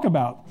to talk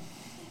about.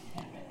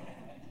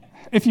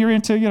 If you're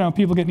into,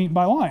 people getting eaten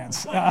by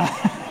lions.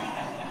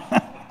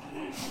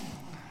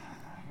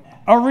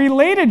 A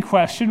related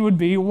question would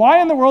be,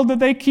 why in the world did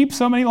they keep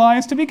so many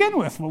lions to begin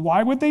with? Well,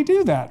 why would they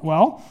do that?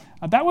 Well,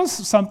 that was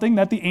something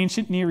that the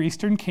ancient Near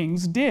Eastern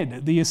kings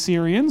did. The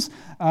Assyrians,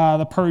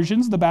 the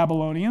Persians, the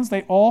Babylonians,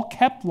 they all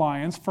kept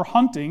lions for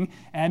hunting,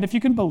 and if you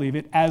can believe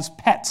it, as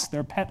pets.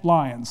 They're pet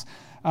lions.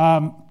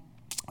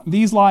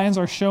 These lions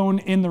are shown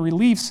in the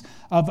reliefs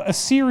of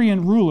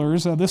Assyrian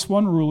rulers. This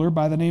one ruler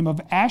by the name of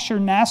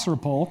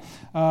Ashurnasirpal,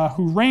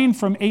 who reigned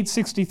from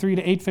 863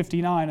 to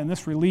 859, and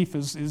this relief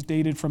is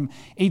dated from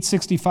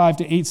 865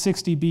 to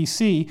 860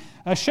 BC,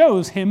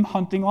 shows him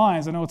hunting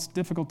lions. I know it's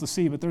difficult to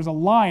see, but there's a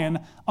lion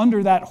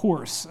under that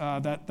horse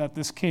that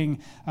this king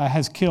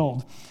has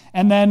killed.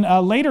 And then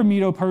later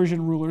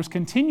Medo-Persian rulers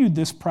continued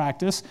this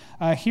practice.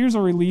 Here's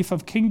a relief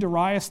of King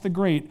Darius the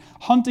Great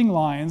hunting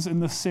lions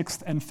in the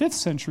 6th and 5th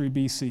century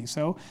BC.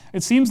 So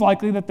it seems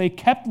likely that they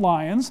kept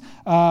lions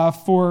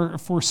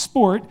for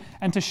sport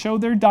and to show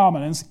their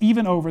dominance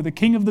even over the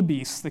king of the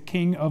beasts, the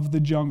king of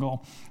the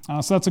jungle.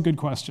 So that's a good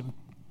question.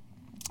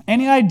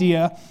 Any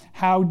idea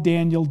how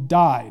Daniel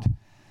died?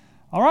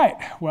 All right,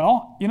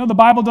 well, the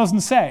Bible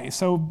doesn't say.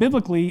 So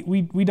biblically,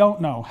 we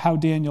don't know how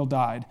Daniel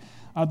died.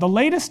 The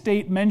latest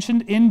date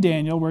mentioned in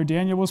Daniel, where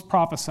Daniel was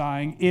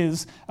prophesying,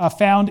 is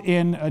found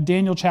in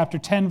Daniel chapter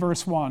 10,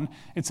 verse 1.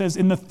 It says,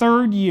 in the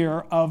 3rd year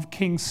of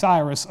King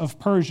Cyrus of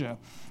Persia.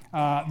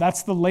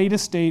 That's the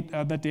latest date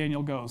that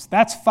Daniel goes.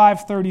 That's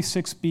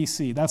 536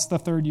 BC. That's the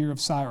third year of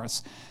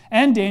Cyrus.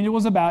 And Daniel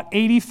was about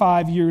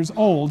 85 years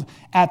old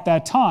at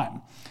that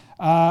time.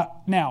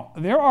 Now,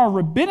 there are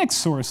rabbinic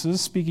sources,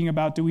 speaking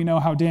about do we know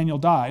how Daniel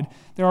died,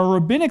 there are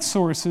rabbinic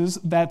sources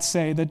that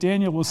say that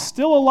Daniel was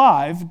still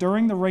alive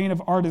during the reign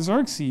of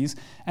Artaxerxes,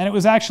 and it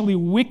was actually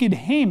wicked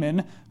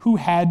Haman who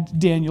had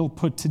Daniel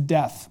put to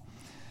death.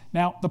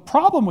 Now, the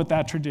problem with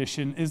that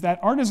tradition is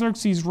that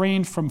Artaxerxes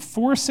reigned from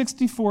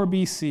 464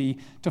 BC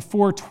to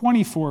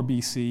 424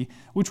 BC,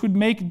 which would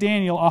make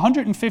Daniel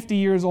 150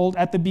 years old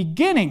at the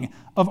beginning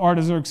of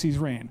Artaxerxes'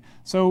 reign.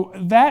 So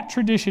that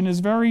tradition is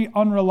very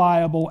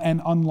unreliable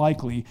and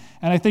unlikely.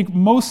 And I think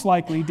most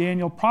likely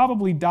Daniel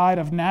probably died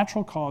of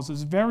natural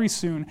causes very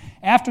soon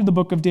after the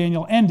book of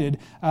Daniel ended,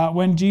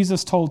 when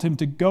Jesus told him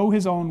to go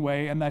his own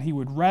way and that he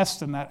would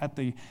rest and that at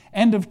the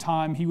end of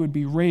time he would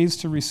be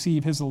raised to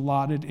receive his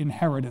allotted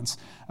inheritance.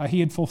 He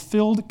had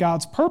fulfilled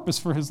God's purpose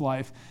for his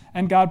life,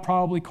 and God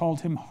probably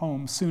called him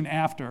home soon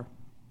after.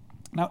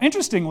 Now,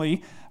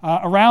 interestingly,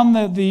 around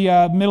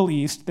the Middle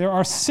East, there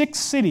are 6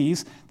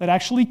 cities that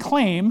actually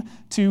claim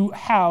to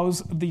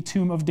house the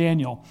tomb of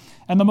Daniel.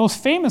 And the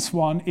most famous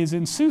one is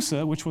in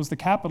Susa, which was the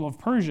capital of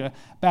Persia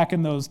back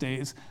in those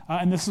days.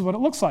 And this is what it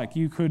looks like.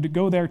 You could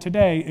go there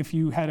today if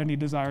you had any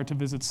desire to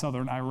visit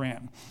southern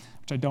Iran,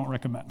 which I don't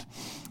recommend.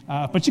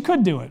 But you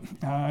could do it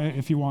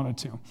if you wanted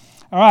to.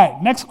 All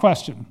right, next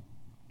question.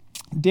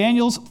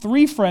 Daniel's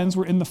 3 friends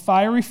were in the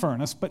fiery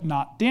furnace, but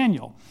not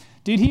Daniel.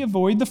 Did he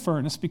avoid the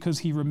furnace because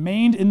he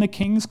remained in the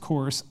king's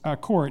court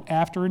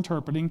after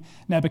interpreting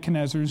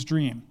Nebuchadnezzar's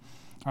dream?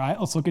 All right,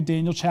 let's look at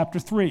Daniel chapter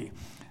 3.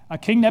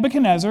 King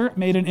Nebuchadnezzar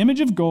made an image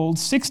of gold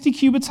 60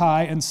 cubits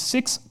high and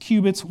 6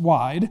 cubits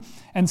wide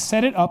and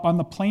set it up on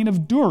the plain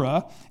of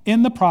Dura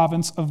in the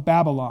province of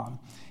Babylon.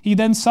 He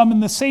then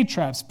summoned the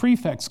satraps,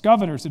 prefects,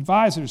 governors,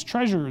 advisors,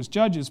 treasurers,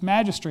 judges,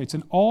 magistrates,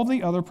 and all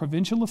the other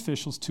provincial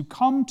officials to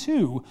come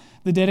to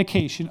the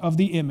dedication of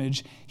the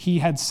image he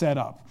had set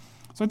up.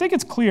 So I think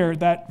it's clear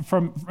that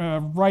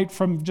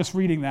from just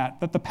reading that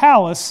the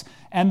palace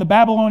and the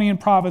Babylonian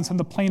province and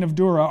the plain of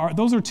Dura,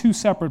 those are 2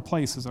 separate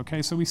places,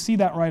 okay? So we see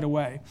that right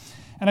away.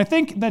 And I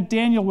think that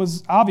Daniel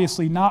was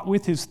obviously not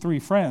with his 3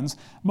 friends.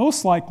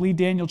 Most likely,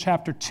 Daniel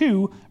chapter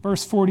 2,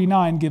 verse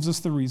 49 gives us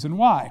the reason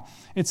why.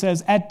 It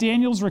says, "At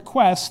Daniel's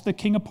request, the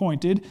king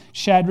appointed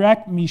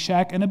Shadrach,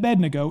 Meshach, and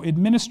Abednego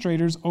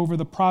administrators over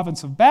the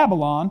province of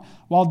Babylon,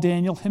 while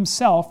Daniel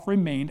himself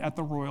remained at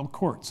the royal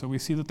court." So we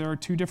see that there are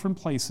 2 different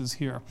places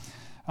here.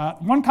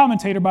 One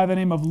commentator by the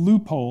name of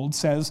Leupold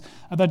says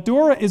that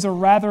Dura is a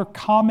rather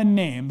common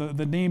name.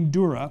 The name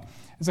Dura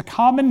is a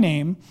common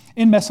name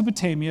in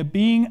Mesopotamia,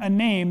 being a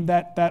name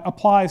that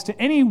applies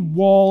to any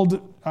walled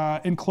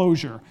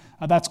enclosure.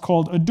 That's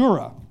called a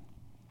dura.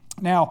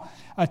 Now,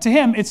 to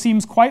him, it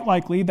seems quite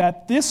likely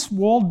that this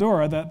walled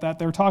dura that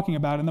they're talking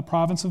about in the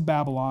province of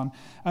Babylon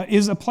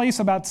is a place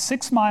about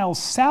 6 miles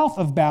south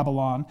of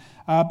Babylon,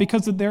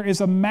 because there is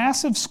a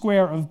massive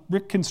square of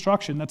brick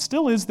construction that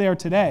still is there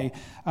today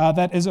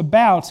that is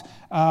about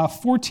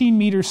 14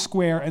 meters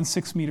square and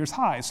 6 meters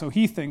high. So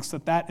he thinks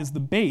that is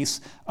the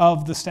base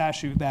of the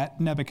statue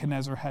that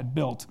Nebuchadnezzar had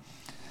built.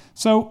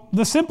 So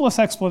the simplest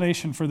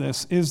explanation for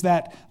this is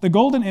that the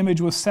golden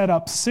image was set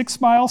up 6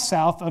 miles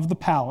south of the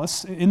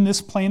palace in this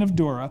plain of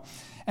Dura,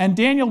 and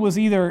Daniel was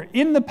either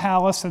in the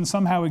palace and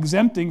somehow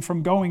exempting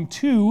from going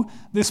to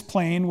this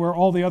plain where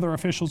all the other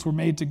officials were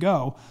made to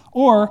go,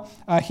 or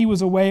he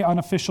was away on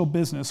official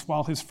business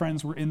while his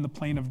friends were in the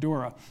plain of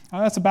Dura. Now,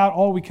 that's about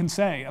all we can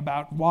say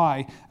about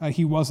why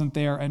he wasn't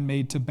there and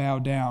made to bow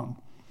down.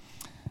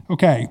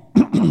 Okay,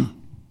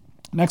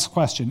 next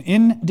question.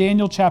 In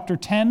Daniel chapter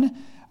 10,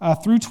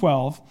 through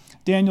 12,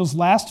 Daniel's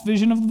last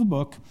vision of the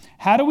book,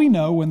 how do we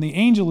know when the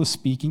angel is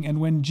speaking and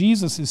when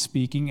Jesus is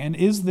speaking, and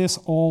is this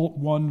all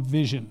one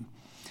vision?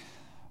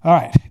 All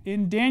right,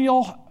 in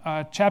Daniel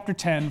chapter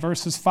 10,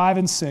 verses 5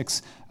 and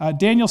 6,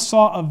 Daniel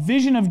saw a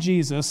vision of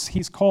Jesus.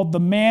 He's called the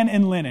man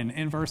in linen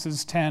in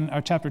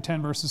chapter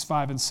 10, verses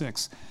 5 and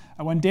 6.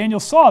 When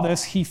Daniel saw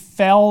this, he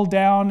fell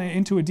down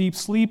into a deep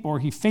sleep, or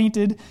he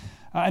fainted,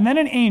 and then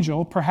an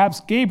angel,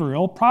 perhaps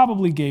Gabriel,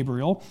 probably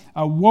Gabriel,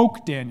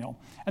 woke Daniel.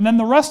 And then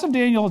the rest of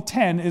Daniel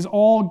 10 is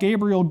all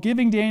Gabriel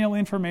giving Daniel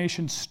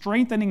information,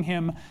 strengthening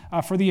him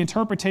for the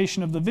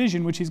interpretation of the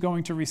vision, which he's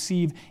going to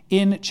receive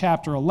in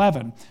chapter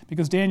 11,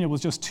 because Daniel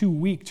was just too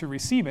weak to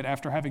receive it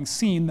after having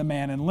seen the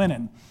man in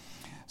linen.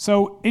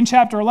 So in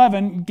chapter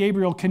 11,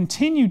 Gabriel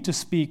continued to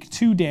speak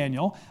to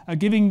Daniel,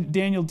 giving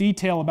Daniel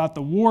detail about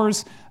the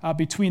wars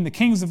between the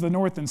kings of the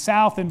north and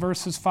south in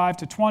verses 5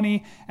 to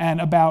 20, and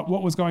about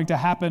what was going to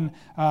happen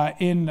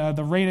in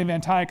the reign of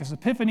Antiochus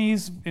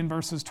Epiphanes in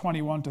verses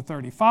 21 to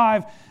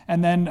 35,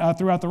 and then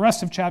throughout the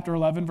rest of chapter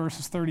 11,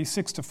 verses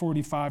 36 to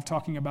 45,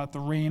 talking about the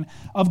reign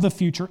of the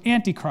future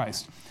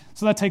Antichrist.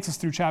 So that takes us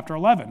through chapter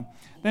 11.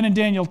 Then in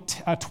Daniel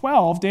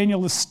 12,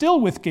 Daniel is still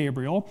with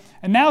Gabriel,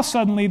 and now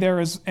suddenly there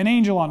is an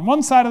angel on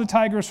one side of the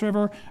Tigris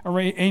River, an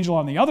angel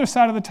on the other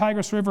side of the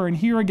Tigris River, and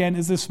here again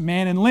is this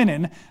man in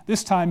linen.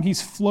 This time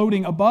he's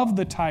floating above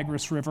the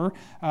Tigris River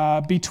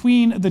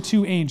between the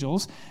two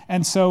angels.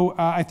 And so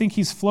I think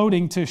he's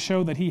floating to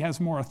show that he has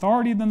more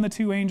authority than the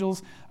two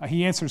angels.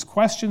 He answers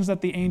questions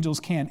that the angels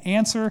can't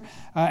answer,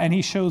 and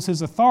he shows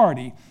his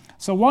authority.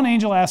 So one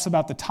angel asks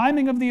about the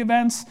timing of the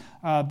events.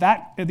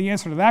 The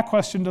answer to that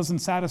question doesn't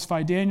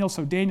satisfy Daniel,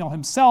 so Daniel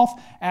himself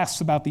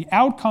asks about the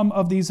outcome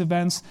of these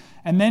events,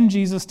 and then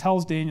Jesus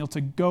tells Daniel to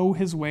go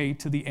his way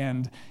to the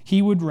end.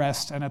 He would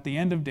rest, and at the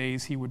end of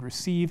days, he would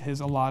receive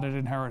his allotted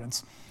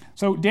inheritance.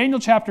 So Daniel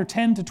chapter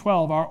 10 to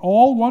 12 are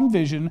all one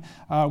vision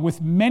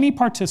with many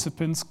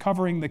participants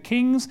covering the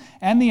kings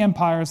and the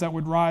empires that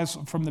would rise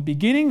from the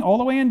beginning all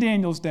the way in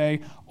Daniel's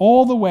day,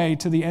 all the way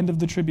to the end of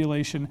the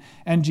tribulation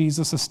and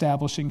Jesus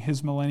establishing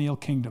his millennial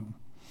kingdom.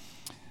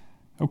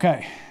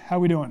 Okay, how are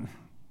we doing?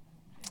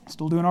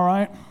 Still doing all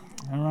right?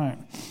 All right.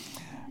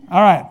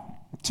 All right,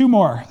 two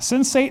more.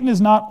 Since Satan is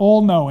not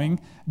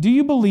all-knowing, do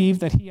you believe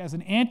that he has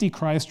an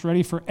antichrist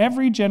ready for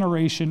every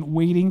generation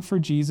waiting for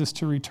Jesus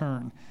to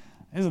return?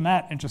 Isn't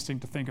that interesting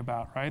to think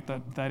about, right?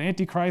 That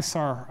antichrists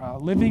are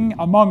living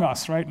among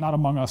us, right? Not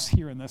among us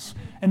here in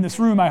this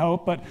room, I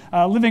hope, but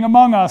living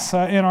among us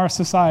in our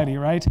society,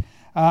 right?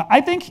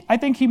 I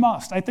think he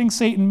must. I think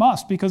Satan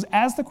must, because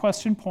as the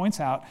question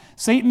points out,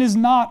 Satan is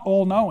not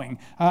all-knowing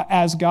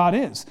as God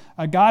is.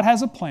 God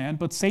has a plan,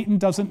 but Satan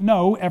doesn't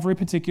know every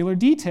particular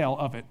detail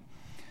of it.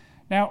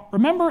 Now,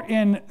 remember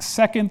in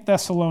 2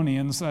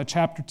 Thessalonians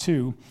chapter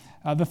 2,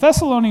 the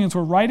Thessalonians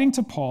were writing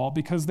to Paul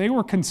because they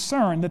were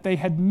concerned that they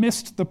had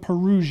missed the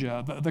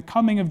parousia, the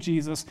coming of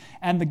Jesus,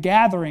 and the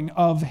gathering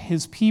of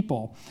his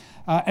people.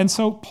 And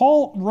so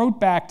Paul wrote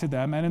back to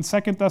them, and in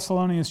 2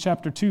 Thessalonians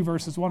chapter 2,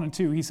 verses 1 and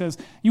 2, he says,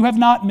 you have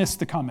not missed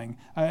the coming.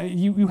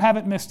 You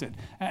haven't missed it.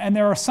 And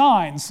there are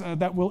signs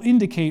that will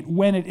indicate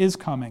when it is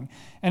coming.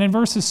 And in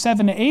verses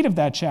 7 to 8 of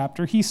that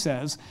chapter, he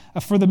says,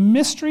 for the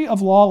mystery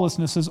of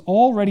lawlessness is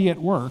already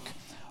at work.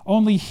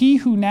 Only he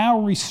who now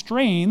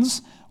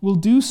restrains will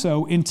do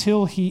so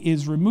until he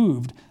is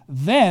removed.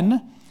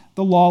 Then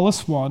the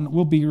lawless one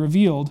will be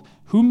revealed,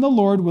 whom the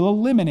Lord will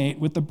eliminate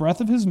with the breath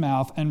of his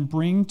mouth and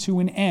bring to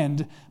an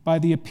end by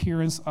the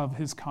appearance of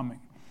his coming.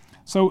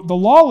 So the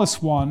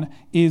lawless one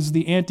is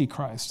the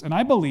Antichrist. And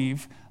I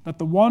believe that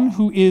the one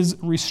who is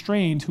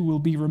restrained, who will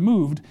be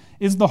removed,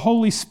 is the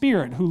Holy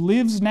Spirit, who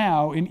lives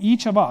now in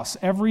each of us,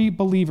 every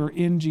believer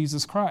in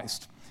Jesus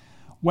Christ.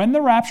 When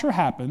the rapture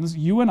happens,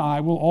 you and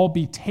I will all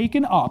be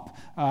taken up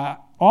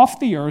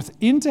off the earth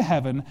into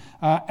heaven,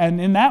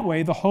 and in that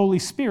way the Holy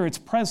Spirit's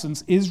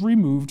presence is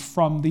removed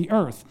from the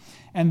earth.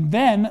 And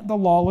then the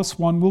lawless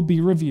one will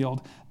be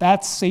revealed.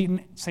 That's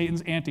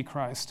Satan's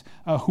Antichrist,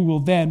 who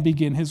will then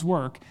begin his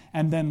work.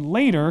 And then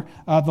later,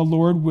 the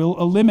Lord will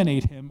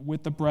eliminate him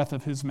with the breath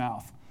of his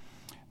mouth.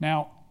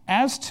 Now,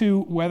 as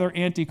to whether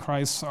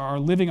Antichrists are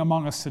living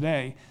among us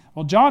today,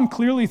 well, John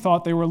clearly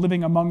thought they were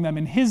living among them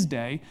in his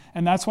day,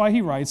 and that's why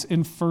he writes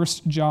in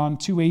 1 John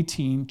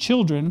 2:18,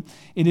 children,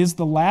 it is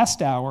the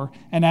last hour,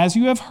 and as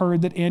you have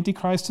heard that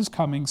Antichrist is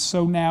coming,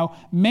 so now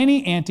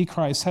many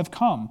Antichrists have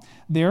come.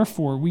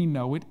 Therefore, we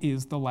know it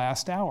is the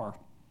last hour.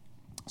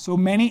 So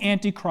many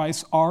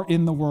Antichrists are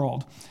in the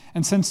world.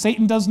 And since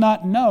Satan does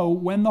not know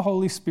when the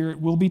Holy Spirit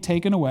will be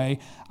taken away,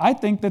 I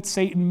think that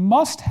Satan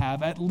must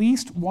have at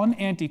least one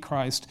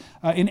Antichrist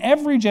in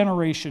every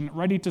generation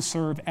ready to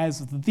serve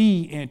as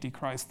the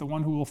Antichrist, the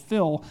one who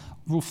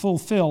will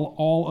fulfill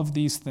all of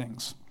these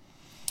things.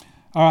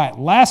 All right,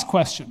 last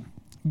question.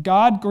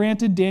 God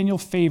granted Daniel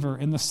favor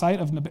in the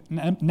sight of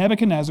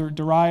Nebuchadnezzar,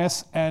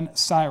 Darius, and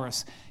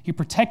Cyrus. He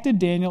protected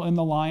Daniel in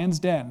the lion's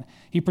den.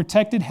 He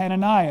protected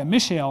Hananiah,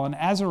 Mishael, and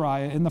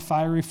Azariah in the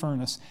fiery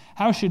furnace.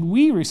 How should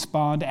we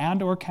respond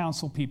and or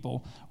counsel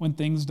people when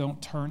things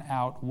don't turn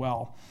out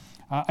well?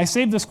 I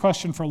saved this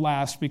question for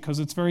last because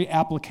it's very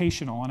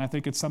applicational, and I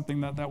think it's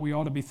something that we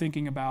ought to be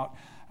thinking about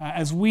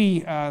as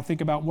we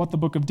think about what the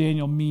book of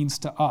Daniel means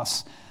to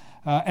us.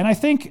 And I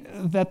think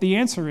that the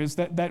answer is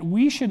that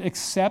we should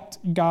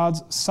accept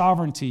God's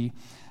sovereignty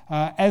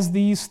as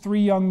these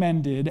three young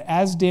men did,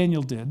 as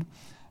Daniel did.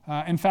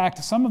 In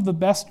fact, some of the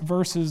best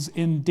verses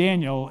in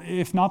Daniel,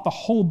 if not the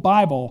whole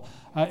Bible,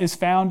 is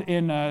found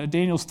in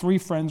Daniel's three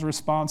friends'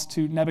 response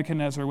to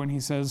Nebuchadnezzar when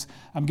he says,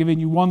 I'm giving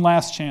you one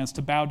last chance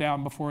to bow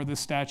down before this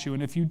statue,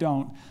 and if you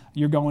don't,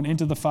 you're going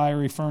into the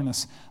fiery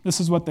furnace.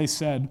 This is what they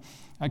said.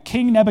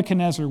 King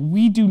Nebuchadnezzar,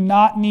 we do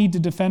not need to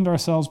defend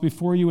ourselves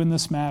before you in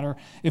this matter.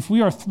 If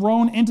we are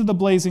thrown into the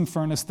blazing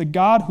furnace, the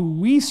God who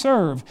we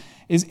serve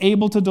is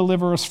able to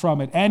deliver us from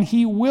it, and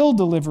he will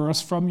deliver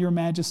us from your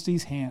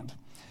majesty's hand.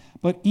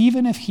 But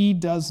even if he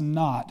does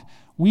not,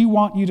 we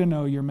want you to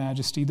know, your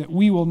majesty, that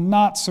we will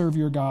not serve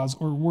your gods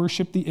or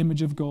worship the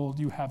image of gold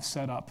you have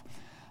set up.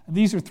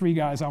 These are three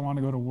guys I want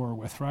to go to war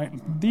with, right?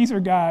 These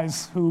are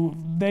guys who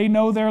they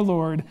know their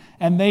Lord,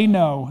 and they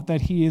know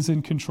that he is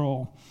in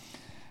control.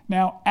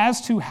 Now,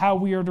 as to how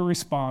we are to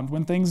respond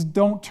when things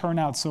don't turn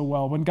out so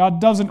well, when God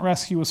doesn't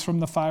rescue us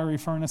from the fiery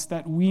furnace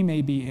that we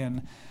may be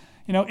in,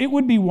 It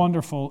would be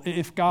wonderful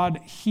if God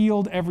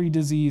healed every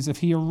disease, if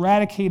he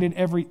eradicated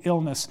every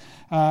illness,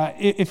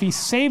 if he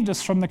saved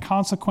us from the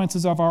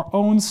consequences of our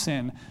own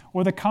sin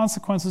or the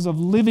consequences of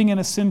living in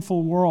a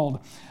sinful world,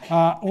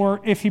 or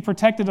if he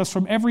protected us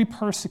from every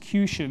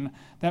persecution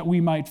that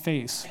we might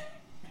face.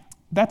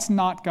 That's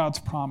not God's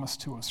promise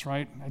to us,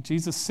 right?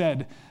 Jesus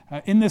said,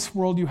 in this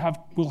world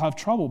will have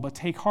trouble, but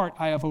take heart,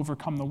 I have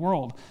overcome the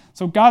world.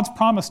 So God's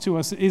promise to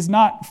us is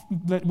not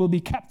that we'll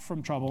be kept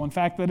from trouble. In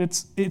fact, that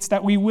it's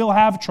that we will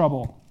have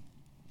trouble.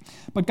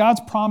 But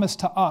God's promise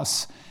to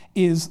us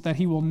is that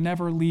he will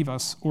never leave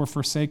us or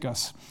forsake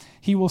us.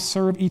 He will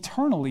serve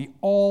eternally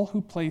all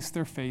who place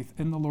their faith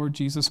in the Lord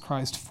Jesus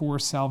Christ for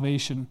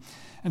salvation.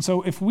 And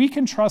so if we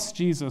can trust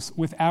Jesus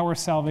with our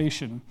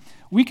salvation,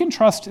 we can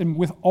trust him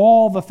with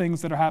all the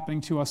things that are happening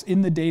to us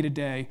in the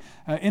day-to-day,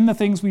 in the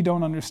things we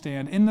don't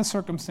understand, in the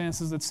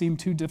circumstances that seem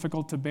too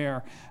difficult to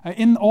bear,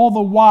 in all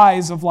the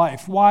whys of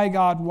life. Why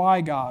God?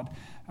 Why God?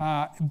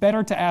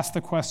 Better to ask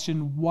the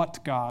question,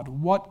 what God?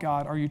 What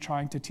God are you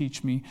trying to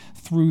teach me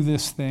through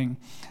this thing?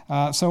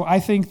 So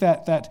I think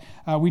that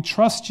we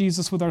trust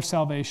Jesus with our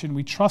salvation.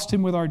 We trust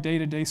him with our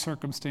day-to-day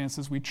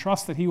circumstances. We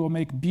trust that he will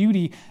make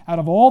beauty out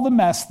of all the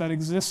mess that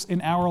exists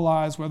in our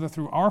lives, whether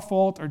through our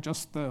fault or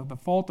just the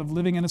fault of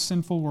living in a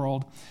sinful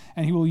world.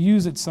 And he will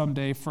use it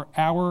someday for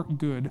our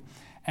good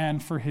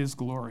and for his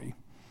glory.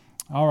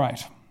 All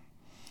right.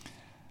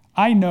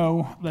 I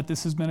know that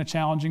this has been a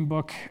challenging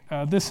book.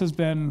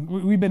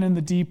 We've been in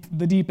the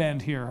deep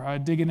end here,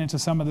 digging into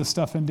some of this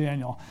stuff in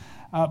Daniel.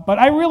 But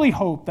I really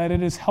hope that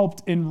it has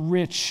helped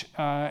enrich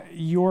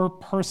your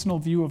personal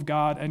view of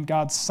God and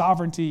God's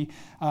sovereignty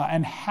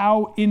and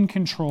how in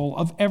control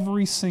of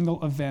every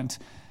single event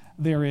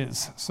there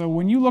is. So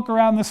when you look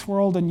around this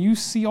world and you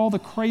see all the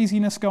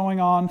craziness going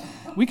on,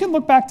 we can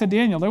look back to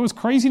Daniel. There was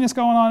craziness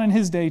going on in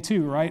his day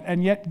too, right?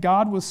 And yet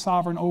God was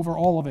sovereign over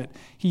all of it.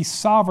 He's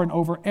sovereign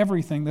over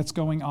everything that's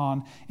going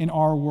on in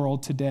our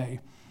world today.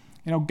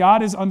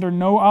 God is under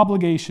no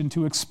obligation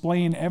to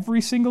explain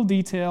every single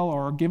detail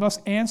or give us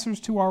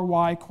answers to our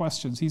why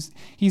questions.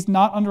 He's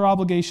not under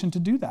obligation to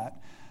do that.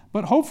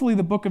 But hopefully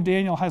the book of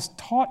Daniel has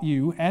taught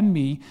you and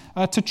me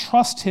to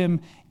trust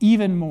him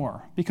even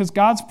more, because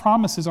God's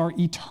promises are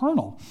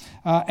eternal.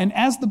 And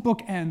as the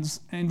book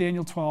ends in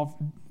Daniel 12,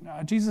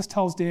 Jesus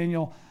tells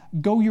Daniel,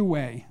 go your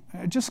way.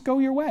 Just go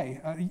your way.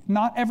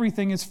 Not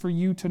everything is for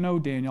you to know,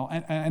 Daniel,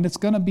 and it's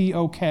going to be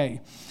okay.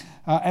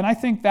 And I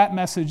think that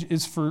message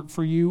is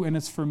for you and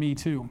it's for me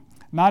too.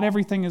 Not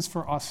everything is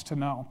for us to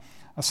know.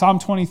 Psalm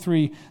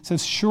 23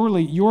 says,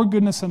 surely your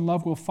goodness and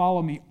love will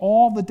follow me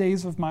all the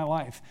days of my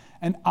life,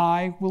 and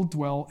I will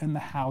dwell in the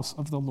house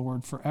of the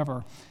Lord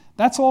forever.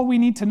 That's all we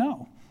need to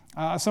know.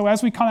 So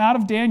as we come out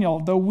of Daniel,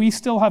 though we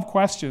still have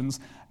questions,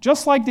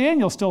 just like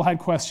Daniel still had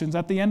questions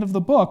at the end of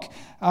the book,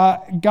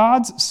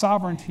 God's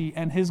sovereignty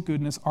and his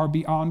goodness are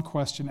beyond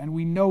question. And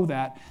we know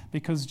that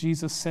because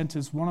Jesus sent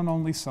his one and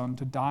only Son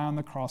to die on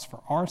the cross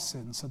for our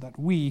sins so that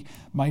we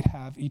might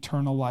have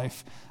eternal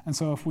life. And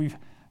so if we've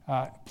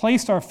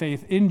placed our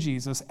faith in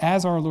Jesus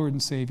as our Lord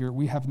and Savior,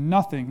 we have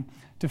nothing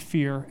to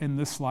fear in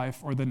this life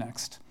or the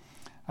next.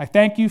 I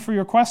thank you for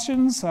your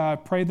questions. I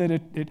pray that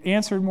it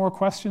answered more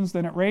questions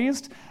than it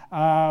raised.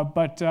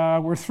 But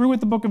we're through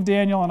with the book of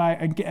Daniel, and I,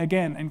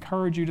 again,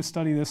 encourage you to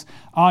study this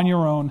on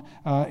your own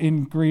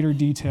in greater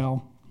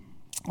detail.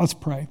 Let's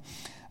pray.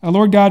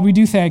 Lord God, we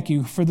do thank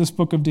you for this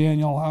book of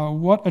Daniel.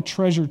 What a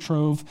treasure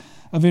trove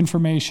of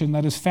information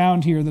that is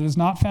found here that is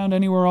not found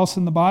anywhere else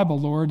in the Bible,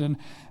 Lord. And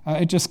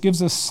it just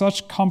gives us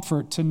such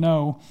comfort to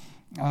know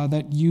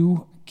that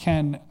you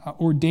can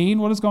ordain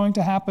what is going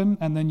to happen,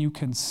 and then you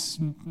can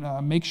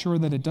make sure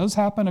that it does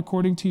happen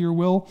according to your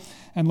will.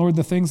 And Lord,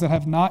 the things that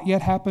have not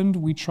yet happened,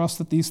 we trust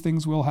that these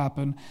things will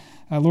happen.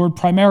 Lord,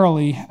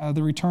 primarily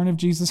the return of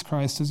Jesus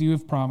Christ, as you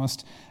have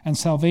promised, and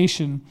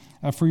salvation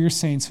for your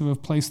saints who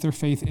have placed their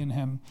faith in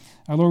him.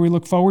 Lord, we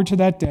look forward to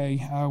that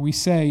day. We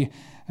say,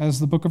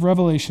 as the book of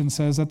Revelation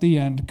says at the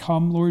end,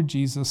 come, Lord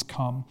Jesus,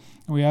 come.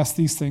 And we ask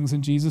these things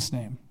in Jesus'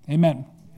 name. Amen.